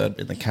was 3rd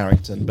in the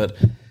Carrington, but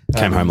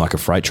Came home like a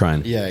freight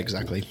train. yeah,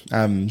 exactly.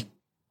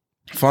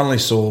 finally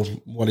saw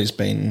what he's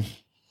been,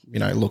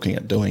 looking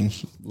at doing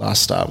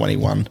last start when he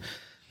won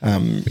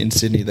in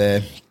Sydney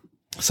there.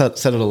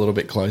 Set it a little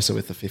bit closer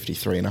with the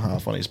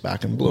 53.5 on his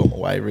back and blew him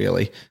away,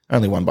 really.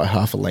 Only won by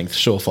half a length.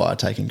 Surefire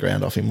taking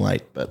ground off him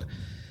late, but...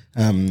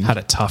 had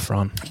a tough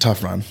run.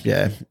 Tough run,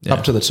 yeah.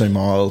 Up to the 2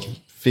 mile,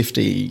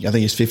 50, I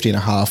think he's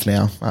 50.5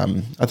 now.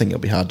 I think he'll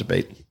be hard to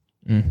beat.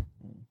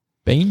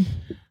 Bean?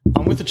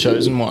 I'm with the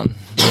Chosen One.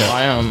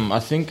 I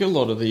think a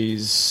lot of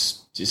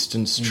these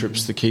distance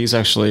trips, the key's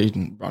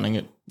actually running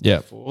it.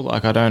 Yeah.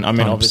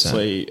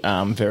 Obviously,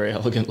 Very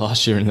Elegant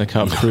last year in the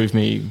Cup proved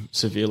me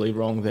severely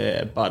wrong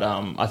there. But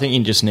I think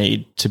you just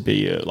need to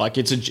be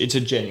it's a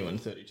genuine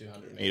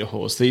 3,200 metre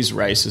horse. These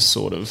races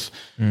sort of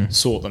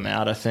sort them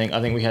out. I think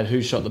we had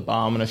Who Shot the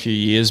Barman a few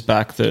years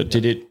back that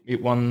did it.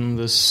 It won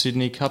the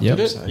Sydney Cup, did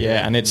it? So,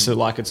 and it's a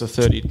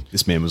 30.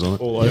 This man was on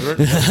it. All over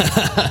it.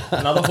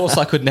 Another horse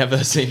I could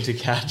never seem to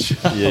catch.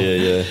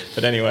 Yeah.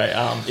 But anyway,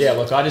 I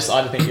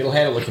think it'll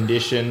handle the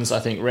conditions. I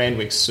think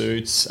Randwick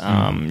suits.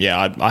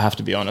 I have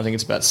to be on. I think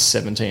it's about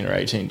 $17 or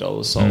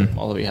 $18, so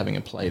I'll be having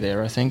a play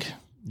there, I think.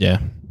 Yeah.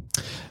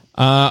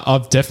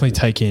 I've definitely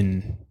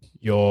taken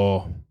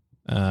your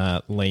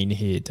lean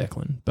here,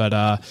 Declan, but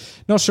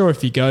not sure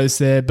if he goes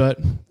there, but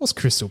what's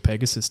Crystal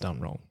Pegasus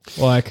done wrong?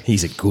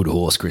 He's a good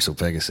horse, Crystal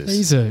Pegasus.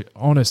 He's an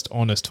honest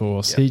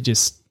horse. Yep. He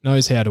just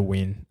knows how to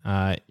win.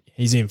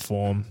 He's in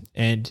form,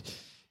 and,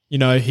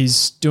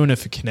 he's doing it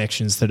for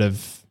connections that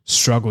have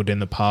struggled in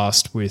the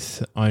past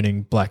with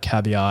owning Black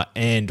Caviar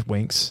and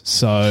Winks,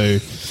 so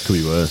could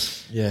be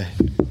worse. Yeah.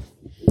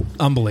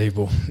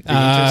 Unbelievable. It'd be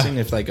interesting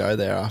if they go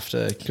there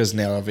after, because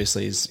now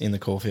obviously he's in the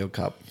Caulfield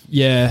Cup.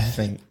 Yeah.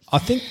 I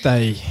think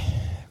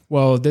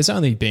there's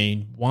only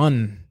been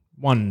one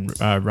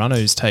runner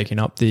who's taken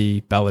up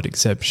the ballot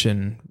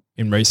exception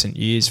in recent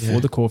years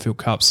for the Caulfield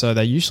Cup, so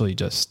they usually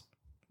just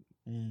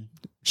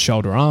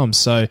shoulder arms.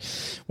 So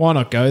why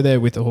not go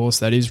there with a horse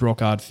that is rock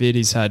hard fit?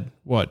 He's had,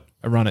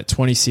 a run at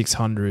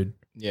 2,600,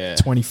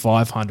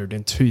 2,500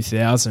 and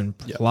 2,000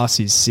 plus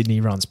his Sydney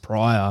runs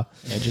prior.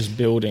 Yeah, just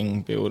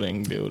building.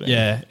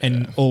 Yeah,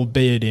 and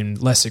albeit in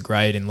lesser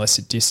grade and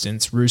lesser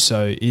distance,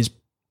 Russo is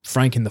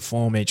franking the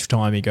form each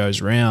time he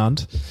goes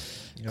round.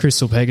 Yep.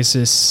 Crystal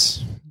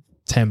Pegasus,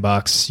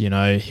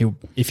 $10. He'll,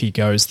 if he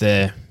goes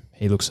there,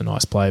 he looks a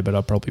nice play, but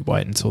I'll probably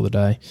wait until the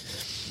day.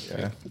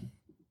 Yeah.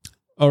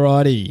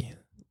 Alrighty.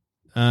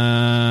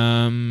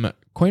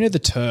 Queen of the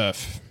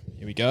Turf.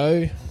 Here we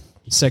go.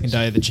 Second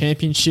day of the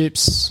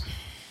championships.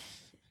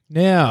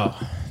 Now,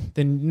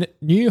 the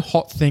new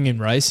hot thing in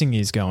racing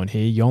is going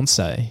here,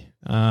 Yonsei.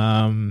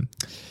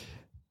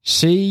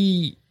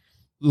 She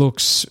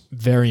looks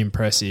very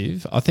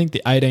impressive. I think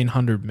the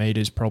 1,800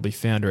 metres probably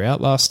found her out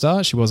last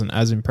start. She wasn't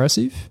as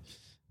impressive.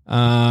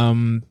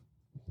 And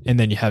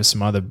then you have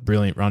some other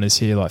brilliant runners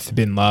here like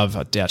Forbidden Love.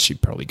 I doubt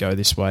she'd probably go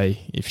this way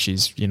if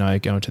she's,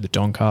 going to the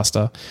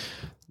Doncaster.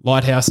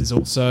 Lighthouse is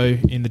also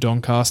in the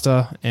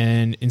Doncaster,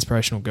 and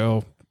Inspirational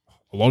Girl.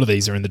 A lot of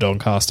these are in the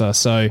Doncaster.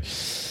 So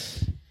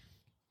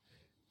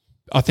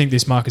I think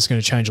this market's going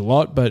to change a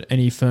lot, but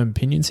any firm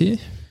opinions here?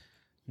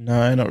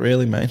 No, not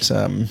really, mate.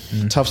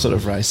 Tough sort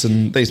of race,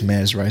 and these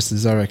mares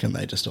races, I reckon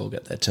they just all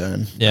get their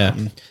turn. Yeah.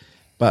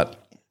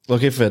 But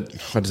look, if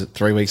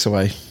 3 weeks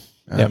away?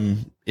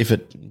 If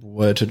it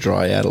were to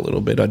dry out a little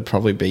bit, I'd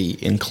probably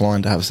be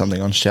inclined to have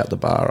something on Shout the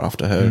Bar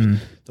after her,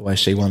 the way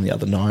she won the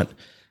other night.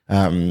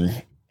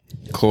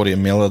 Claudia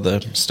Miller,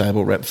 the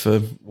stable rep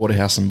for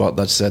Waterhouse and Bott,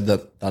 that said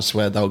that's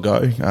where they'll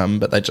go,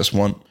 but they just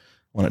want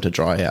it to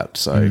dry out.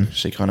 So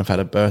she kind of had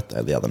a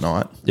birthday the other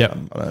night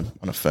on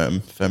a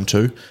firm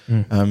two.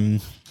 So,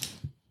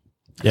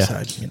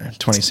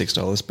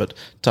 $26, but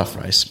tough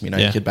race. You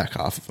could back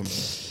half of them.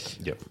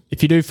 Yep.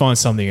 If you do find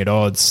something at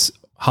odds,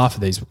 half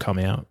of these will come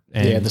out.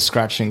 And the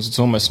scratchings, it's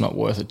almost not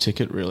worth a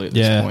ticket really at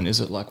this point, is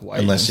it?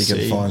 Unless you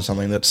can find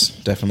something that's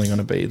definitely going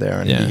to be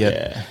there and you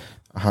get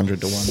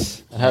 100 to 1.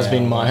 It has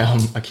been my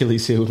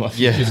Achilles heel with my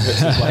futures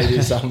versus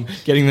ladies,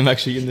 getting them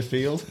actually in the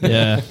field.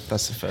 Yeah.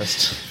 That's the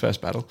first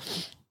battle.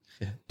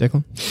 Yeah.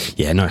 Declan?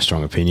 Yeah, no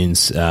strong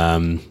opinions.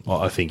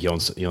 I think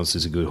Yons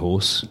is a good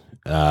horse,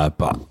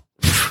 but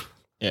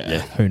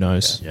who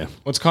knows? Yeah.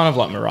 Well, it's kind of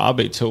like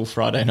Marabi till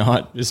Friday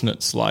night, isn't it?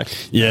 It's like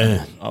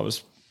I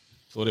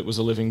thought it was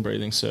a living,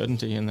 breathing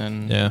certainty, and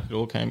then it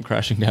all came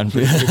crashing down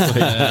pretty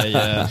quickly.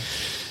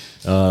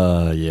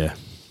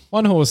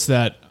 One horse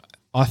that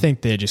I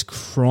think they're just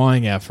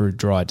crying out for a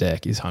dry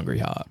deck is Hungry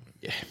Heart.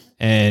 Yeah.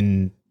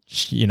 And,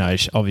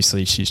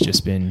 obviously she's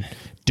just been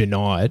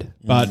denied.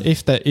 But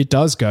if it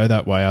does go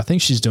that way, I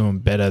think she's doing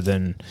better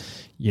than,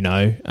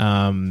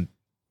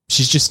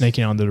 she's just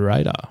sneaking under the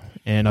radar.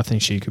 And I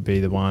think she could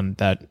be the one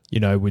that,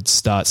 would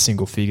start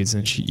single figures,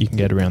 and you can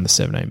get around the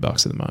 $17 at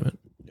the moment.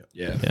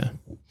 Yeah.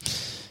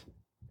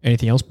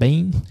 Anything else,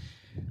 Bean?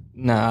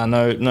 Nah,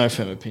 no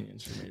firm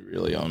opinions from me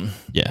really on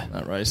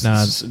that race.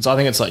 Nah. I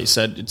think it's like you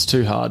said, it's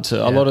too hard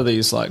to. A lot of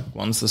these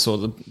ones the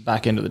sort of the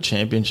back end of the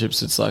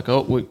championships, it's like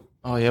we'll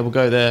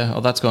go there. Oh,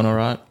 that's gone all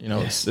right.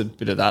 It's a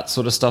bit of that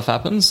sort of stuff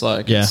happens.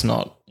 It's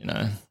not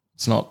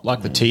It's not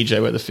like the TJ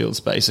where the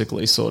field's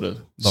basically sort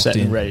of set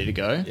and ready to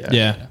go.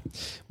 Yeah.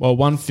 Well,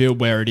 one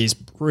field where it is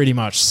pretty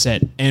much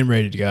set and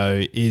ready to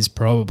go is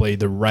probably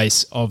the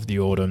race of the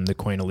autumn, the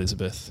Queen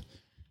Elizabeth.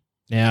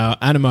 Now,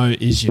 Animo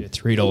is your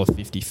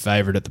 $3.50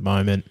 favourite at the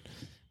moment.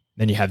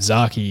 Then you have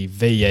Zaki,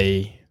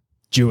 VE,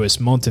 Duis,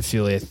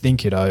 Montefilia,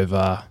 Think It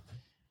Over,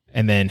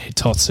 and then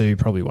Hitotsu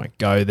probably won't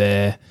go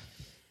there.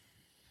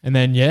 And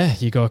then,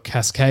 you got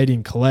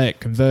Cascadian,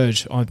 Collect,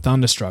 Converge, I'm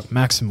Thunderstruck,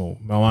 Maximal,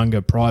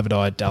 Moanga, Private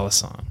Eye,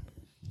 Dalasan.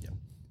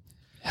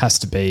 Has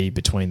to be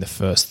between the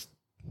first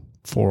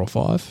 4 or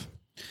 5.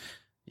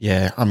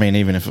 Yeah, I mean,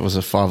 even if it was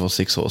a 5 or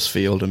 6 horse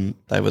field and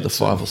they were the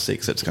 5 or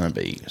 6, it's going to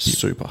be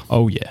super.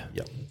 Oh, yeah.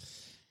 Yep.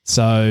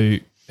 So,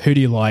 who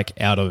do you like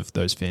out of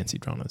those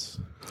fancied runners?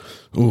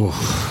 Ooh,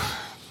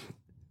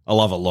 I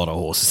love a lot of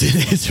horses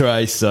in this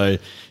race, so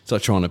it's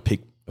like trying to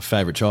pick a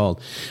favourite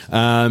child.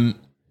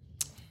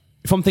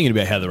 If I'm thinking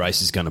about how the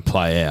race is going to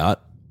play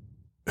out,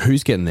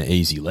 who's getting the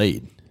easy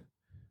lead?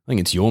 I think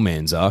it's your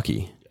man,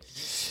 Zaki.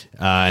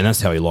 And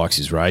that's how he likes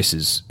his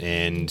races.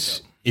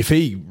 And if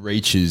he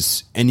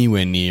reaches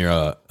anywhere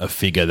near a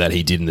figure that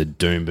he did in the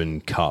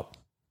Doomben Cup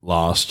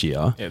last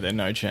year, there's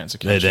no chance of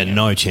catching there's him.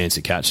 no chance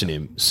of catching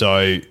him.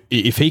 So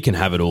if he can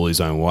have it all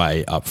his own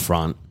way up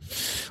front,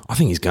 I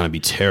think he's going to be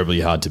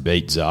terribly hard to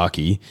beat,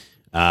 Zaki.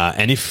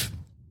 And if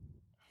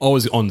I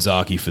was on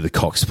Zaki for the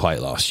Cox Plate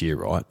last year,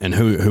 right? And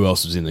who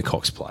else was in the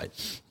Cox Plate?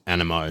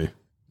 Animo,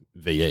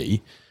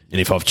 VE.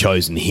 And if I've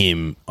chosen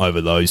him over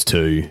those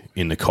two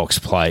in the Cox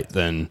Plate,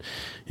 then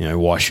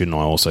why shouldn't I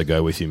also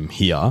go with him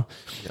here?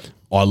 Yep.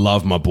 I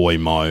love my boy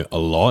Mo a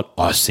lot.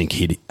 I think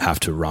he'd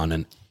have to run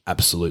an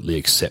absolutely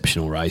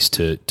exceptional race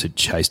to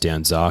chase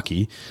down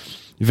Zaki.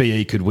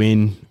 VE could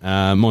win.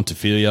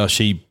 Montefilia,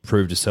 she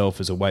proved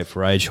herself as a weight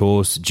for age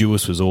horse.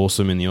 Duis was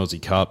awesome in the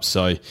Aussie Cup,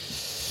 so.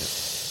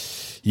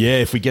 Yeah,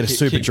 if we get a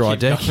super dry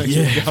deck,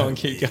 keep going.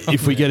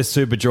 If we get a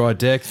super dry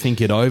deck,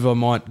 Think It Over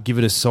might give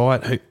it a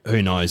sight.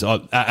 Who knows?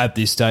 At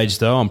this stage,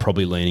 though, I'm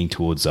probably leaning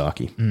towards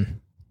Zaki.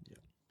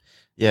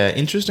 Yeah,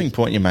 interesting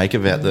point you make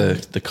about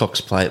the Cox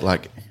Plate.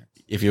 Like,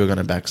 if you were going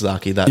to back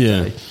Zaki that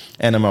day,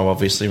 Animo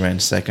obviously ran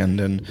second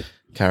and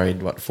carried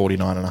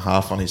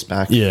 49.5 on his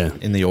back. Yeah.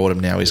 In the autumn,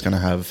 now he's going to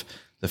have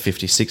the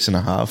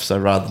 56.5. So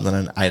rather than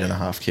an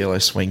 8.5 kilo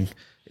swing,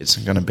 it's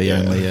going to be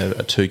only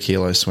a 2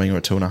 kilo swing or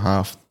a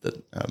 2.5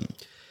 that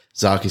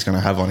Zaki's going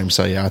to have on him.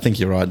 So, I think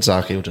you're right.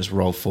 Zaki will just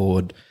roll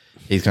forward.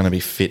 He's going to be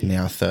fit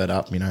now, third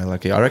up.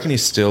 I reckon he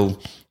still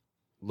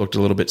looked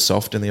a little bit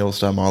soft in the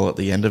All-Star Mile at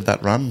the end of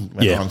that run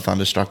when I'm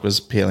Thunderstruck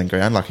was peeling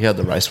ground. Like, he had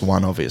the race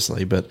won,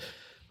 obviously, but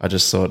I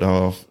just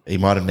thought, he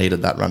might have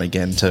needed that run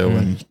again too.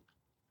 And,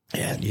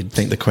 you'd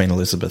think the Queen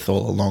Elizabeth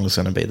all along is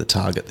going to be the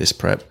target this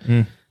prep.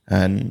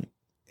 And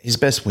his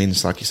best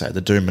wins, like you say,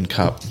 the Doomben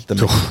Cup, the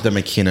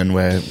McKinnon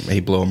where he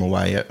blew him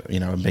away at,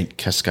 and beat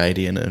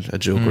Cascadian, a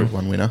dual Group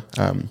 1 winner.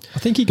 I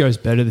think he goes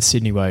better the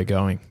Sydney way of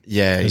going.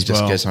 Yeah, he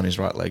just gets on his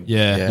right leg.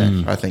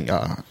 I think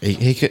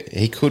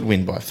he could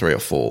win by 3 or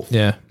 4.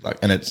 Yeah,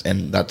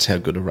 and that's how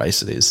good a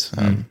race it is.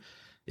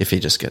 If he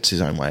just gets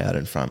his own way out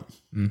in front.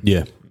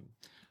 Yeah,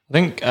 I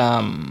think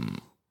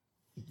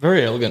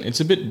very elegant. It's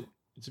a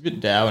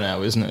bit dour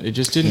now, isn't it? It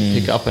just didn't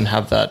pick up and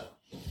have that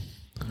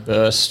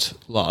burst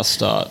last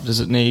start. Does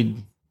it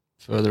need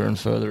further and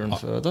further and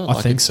further?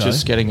 I think it's so.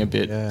 Just getting a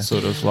bit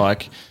sort of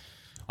like,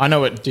 I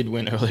know it did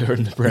win earlier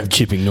in the prep.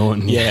 Chipping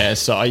Norton. Yeah,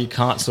 so you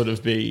can't sort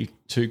of be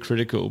too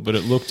critical, but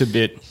it looked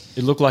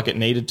like it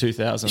needed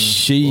 2,000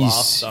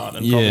 last start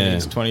and probably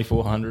needs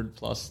 2,400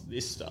 plus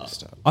this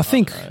start. I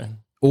think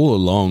all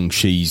along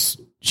she's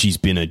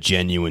been a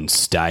genuine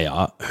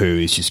stayer who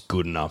is just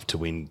good enough to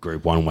win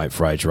Group 1 weight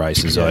for age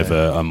races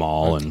over a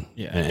mile and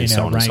in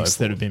so our on and so ranks forth.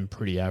 that have been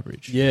pretty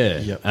average.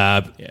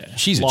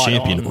 She's a Light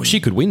champion. on. She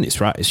could win this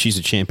race. She's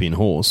a champion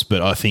horse,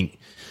 but I think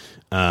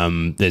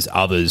there's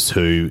others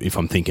who, if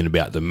I'm thinking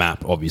about the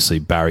map, obviously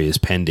barriers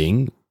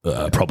pending,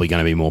 probably going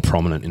to be more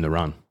prominent in the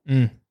run.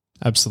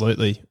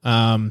 Absolutely.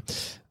 I'm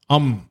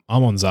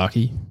on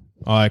Zaki.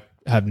 I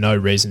have no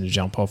reason to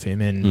jump off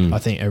him, and I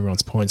think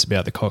everyone's points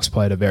about the Cox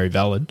Plate are very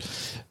valid.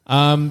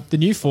 The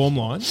new form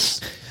lines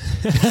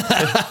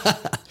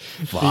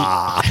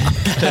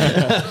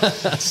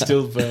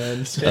Still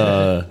burns.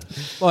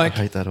 I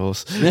hate that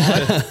horse.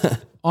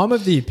 I'm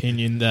of the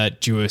opinion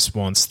that Duis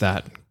wants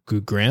that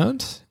good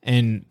ground,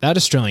 and that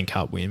Australian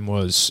Cup win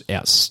was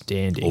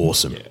outstanding.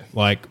 Awesome.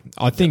 Like,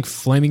 I think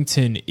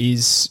Flemington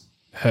is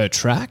her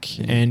track,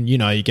 and,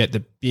 you get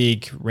the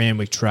big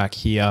Randwick track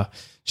here.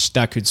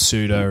 That could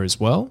suit her as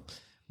well.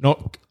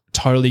 Not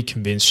totally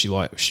convinced she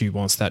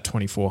wants that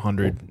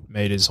 2,400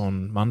 metres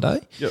on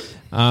Monday.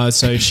 Yep.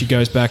 So she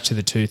goes back to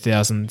the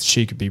 2,000.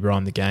 She could be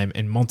running the game,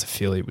 and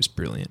Montefilia was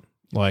brilliant.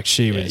 Like,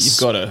 she was...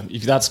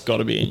 That's got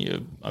to be in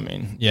you. I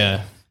mean...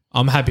 Yeah.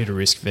 I'm happy to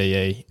risk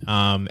VE.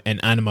 And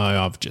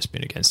Animo, I've just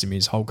been against him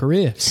his whole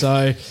career.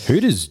 So... Who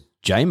does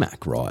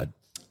J-Mac ride?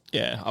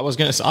 Yeah, I was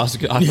going to ask...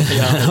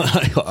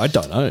 I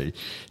don't know.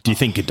 Do you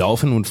think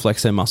Godolphin would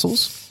flex their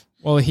muscles?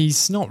 Well,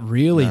 he's not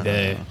really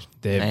their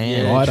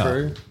rider.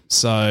 true.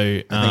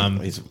 So I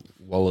think he's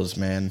Waller's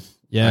man.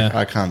 Yeah.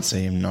 I can't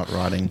see him not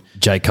riding.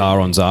 J Carr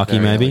on Zaki,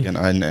 Very maybe.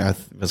 elegant. I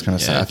was going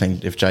to say, I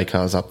think if J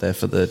Carr's up there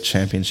for the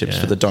championships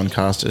for the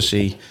Doncaster,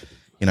 she's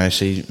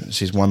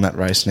won that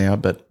race now.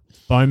 But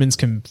Bowman's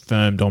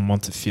confirmed on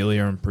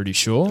Montefilia, I'm pretty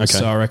sure.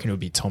 So I reckon it'll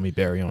be Tommy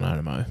Berry on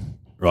Animo.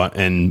 Right,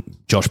 and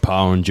Josh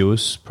Parr on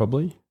Jewis,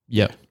 probably.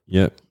 Yep.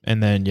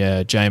 And then,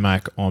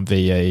 J-Mac on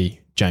VE,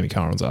 Jamie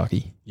Carr on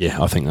Zaki.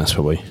 Yeah, I think that's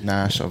probably.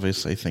 Nash,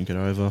 obviously, think it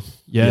over.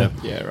 Yeah.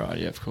 Yeah, right.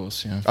 Yeah, of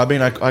course. Yeah. I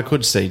mean, I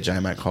could see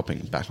J-Mac hopping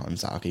back on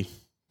Zaki.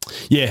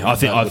 Yeah,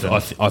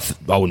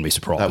 I wouldn't be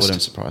surprised. That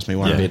wouldn't surprise me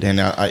one bit.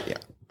 And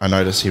I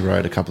noticed he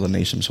rode a couple of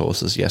Neesham's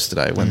horses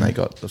yesterday when they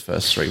got the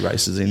first 3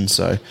 races in.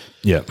 So,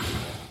 yeah.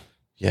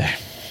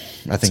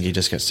 I think he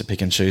just gets to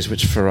pick and choose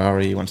which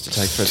Ferrari he wants to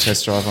take for a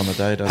test drive on the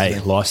day, doesn't Hey, he?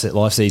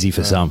 life's easy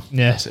for some.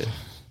 Yeah. That's it.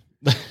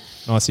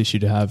 Nice issue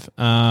to have.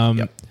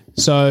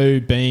 So,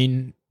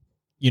 Bean,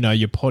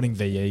 you're potting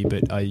VE,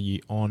 but are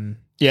you on?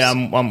 Yeah,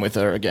 I'm with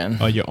her again.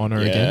 Oh, you're on her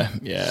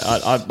again? Yeah.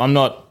 I'm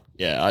not.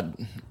 Yeah, I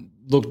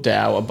look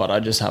dour, but I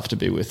just have to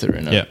be with her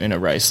in a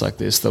race like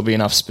this. There'll be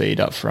enough speed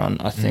up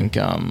front. I think.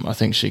 I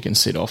think she can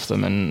sit off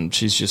them, and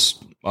she's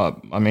just.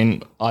 I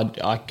mean,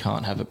 I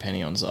can't have a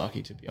penny on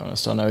Zaki, to be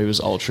honest. I know he was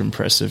ultra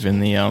impressive in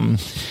the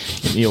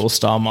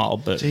All-Star Mile,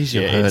 but Jeez,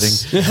 you're hurting.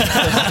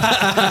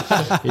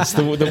 It's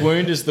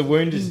the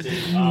wound is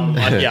deep.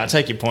 I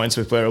take your points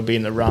with where it'll be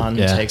in the run,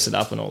 takes it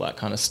up and all that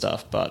kind of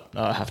stuff, but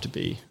I have to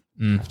be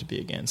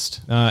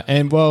against.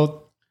 And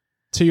well,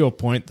 to your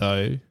point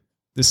though,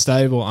 the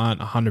stable aren't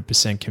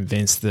 100%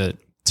 convinced that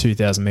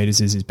 2,000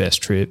 metres is his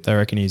best trip. They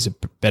reckon he's a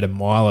better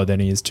miler than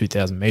he is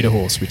 2,000 metre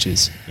horse, which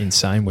is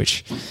insane,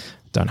 which I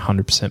don't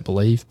 100%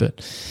 believe.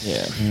 But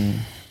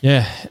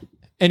yeah.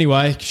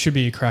 Anyway, should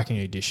be a cracking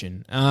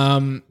edition.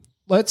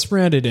 Let's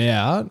round it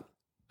out.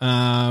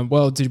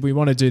 Did we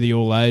want to do the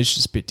all age?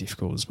 It's a bit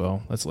difficult as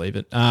well. Let's leave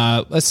it.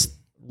 Let's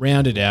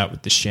round it out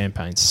with the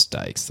Champagne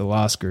Stakes, the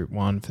last Group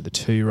 1 for the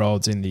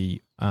 2-year-olds in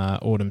the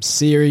Autumn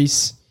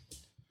Series.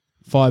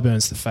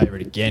 Fireburn's the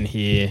favourite again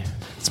here.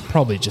 It's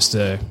probably just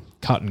a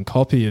cut and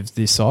copy of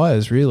this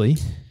Ayers, really.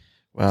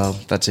 Well,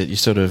 that's it. You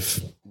sort of,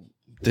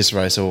 this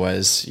race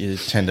always, you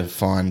tend to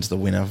find the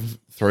winner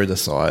through the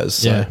sires.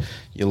 So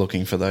you're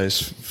looking for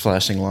those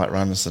flashing light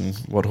runs and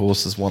what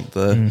horses want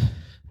the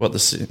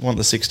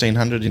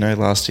 1600.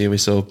 Last year we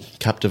saw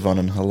Captivon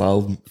and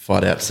Halal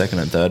fight out second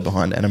and third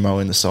behind Animo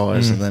in the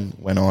sires and then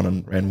went on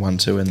and ran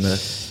 1-2 in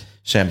the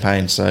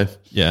Champagne. So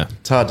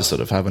it's hard to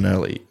sort of have an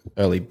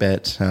early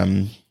bet.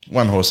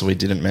 One horse that we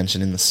didn't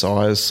mention in the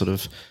sires sort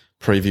of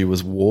preview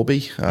was Warby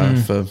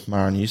for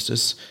Mara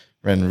Eustace.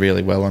 Ran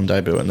really well on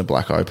debut in the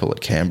Black Opal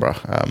at Canberra,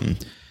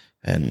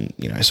 and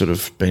sort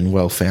of been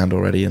well found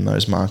already in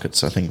those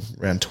markets. I think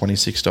around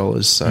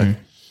 $26. So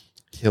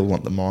he'll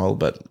want the mile,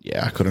 but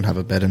I couldn't have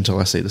a bet until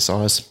I see the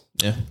size.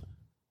 Yeah,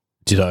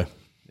 ditto.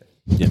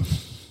 Yeah,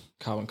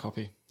 carbon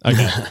copy.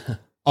 Okay,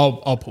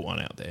 I'll put one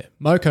out there.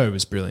 Moko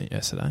was brilliant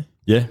yesterday.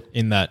 Yeah,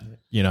 in that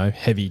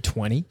heavy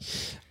 20.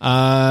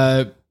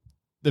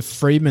 The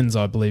Freedmans,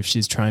 I believe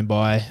she's trained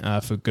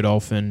by for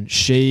Godolphin.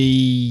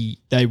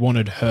 They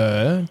wanted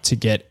her to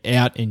get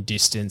out in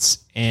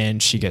distance,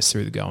 and she gets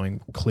through the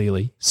going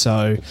clearly.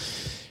 So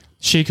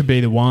she could be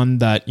the one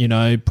that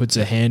puts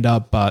her hand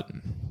up, but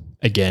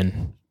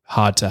again,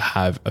 hard to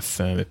have a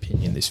firm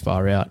opinion this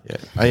far out. Yeah,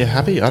 are you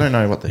happy? I don't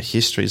know what the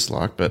history's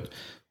like, but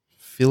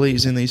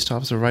fillies in these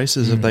types of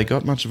races, have they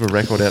got much of a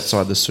record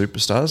outside the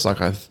superstars? Like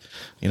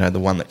the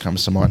one that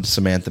comes to mind,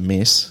 Samantha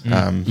Miss,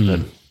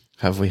 but.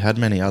 Have we had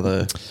many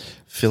other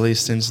fillies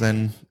since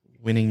then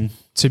winning?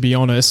 To be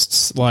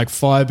honest, like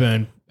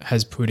Fireburn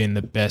has put in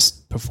the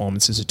best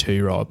performance as a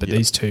 2-year-old, but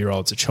these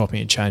 2-year-olds are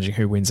chopping and changing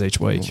who wins each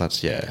week. Well,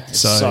 that's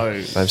So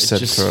they've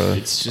said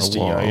it's just a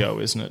yo-yo,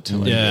 isn't it, till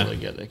they really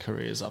get their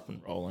careers up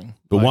and rolling.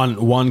 But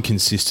one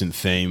consistent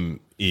theme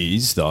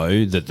is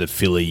though that the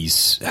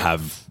fillies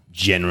have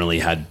generally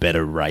had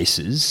better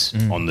races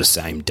on the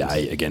same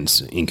day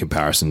in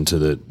comparison to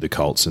the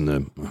Colts and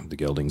the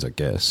Geldings, I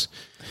guess.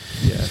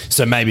 Yeah.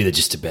 So maybe they're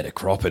just a better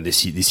crop, and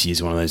this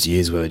year's one of those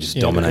years where they just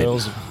dominate.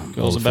 Girls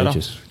are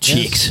better.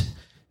 Chicks.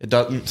 It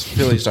doesn't.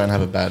 Fillies don't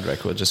have a bad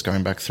record. Just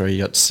going back through,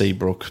 you got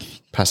Seabrook,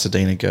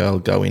 Pasadena Girl,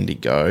 Go Indy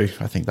Go.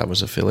 I think that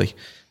was a filly.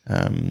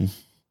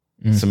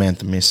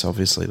 Samantha Miss,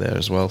 obviously there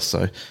as well.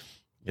 So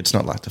it's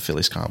not like the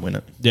fillies can't win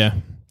it. Yeah,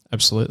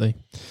 absolutely.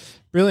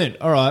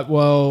 Brilliant. All right.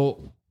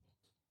 Well,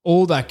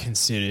 all that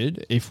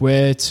considered, if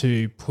we're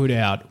to put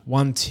out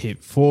one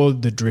tip for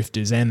the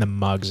drifters and the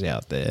mugs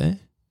out there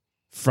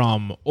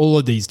from all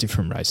of these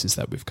different races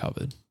that we've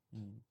covered,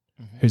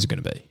 who's it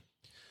going to be?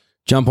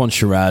 Jump on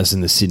Shiraz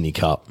in the Sydney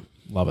Cup.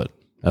 Love it.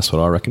 That's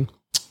what I reckon.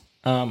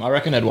 I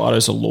reckon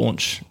Eduardo's a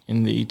launch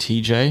in the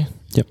TJ.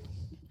 Yep.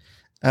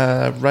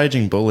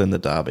 Raging Bull in the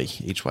Derby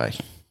each way.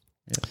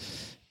 Yeah.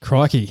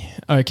 Crikey.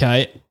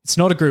 Okay. It's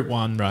not a Group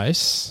 1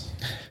 race,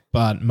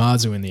 but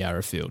Marzu in the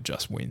Arrowfield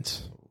just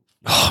wins.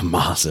 Oh,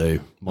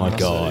 Marzu. My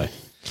guy.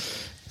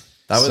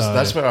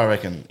 That's where I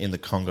reckon in the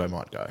Congo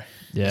might go.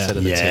 Yeah. Instead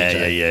of the Yeah,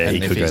 TJ. yeah, And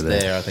he if could go he's there.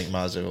 there, I think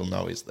Marzu will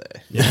know he's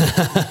there.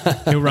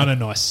 He'll run a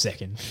nice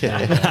second.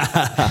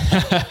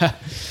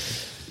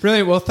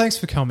 Brilliant. Well, thanks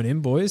for coming in,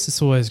 boys.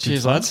 It's always good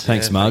Cheers, fun. lads.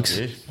 Thanks, Yeah, Mugs.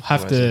 thank you.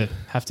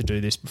 Have to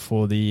do this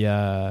before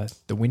the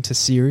winter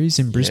series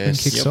in Brisbane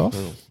Yes, kicks yep. off.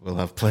 We'll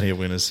have plenty of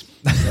winners.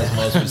 As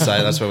Miles would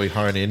say, that's where we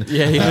hone in.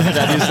 Yeah,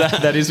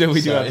 that is where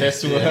we do our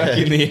best work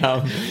in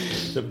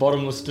the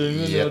bottomless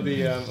doom Yep. or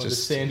the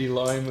Just- sandy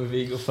loam of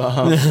Eagle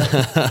Farm.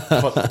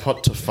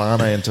 pot to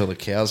Fane until the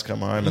cows come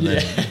home, and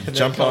then and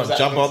jump then on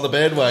comes the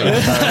bandwagon.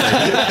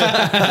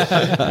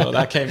 Well,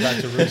 that came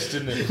back to roost,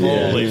 didn't it?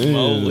 Holy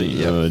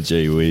moly! Oh,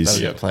 gee whiz.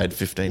 That'll get played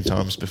 15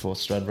 times before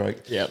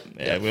Stradbroke. Yep.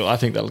 Yeah. Well, I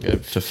think that'll go To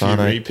to Fane,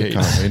 you repeats.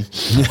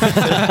 can't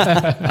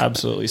win.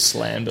 Absolutely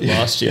slammed it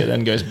last year.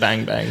 Then goes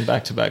bang bang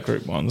back to back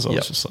Group 1s. I was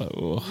Yep. just like,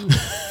 oh.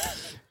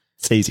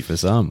 It's easy for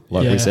some,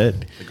 like Yeah. we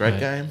said. The great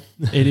game.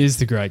 It is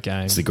the great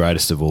game. It's the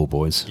greatest of all,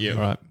 boys. All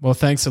right. Well,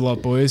 thanks a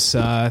lot, boys.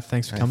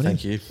 Thanks for coming in.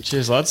 Thank you.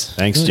 Cheers, lads.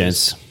 Thanks,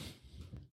 gents.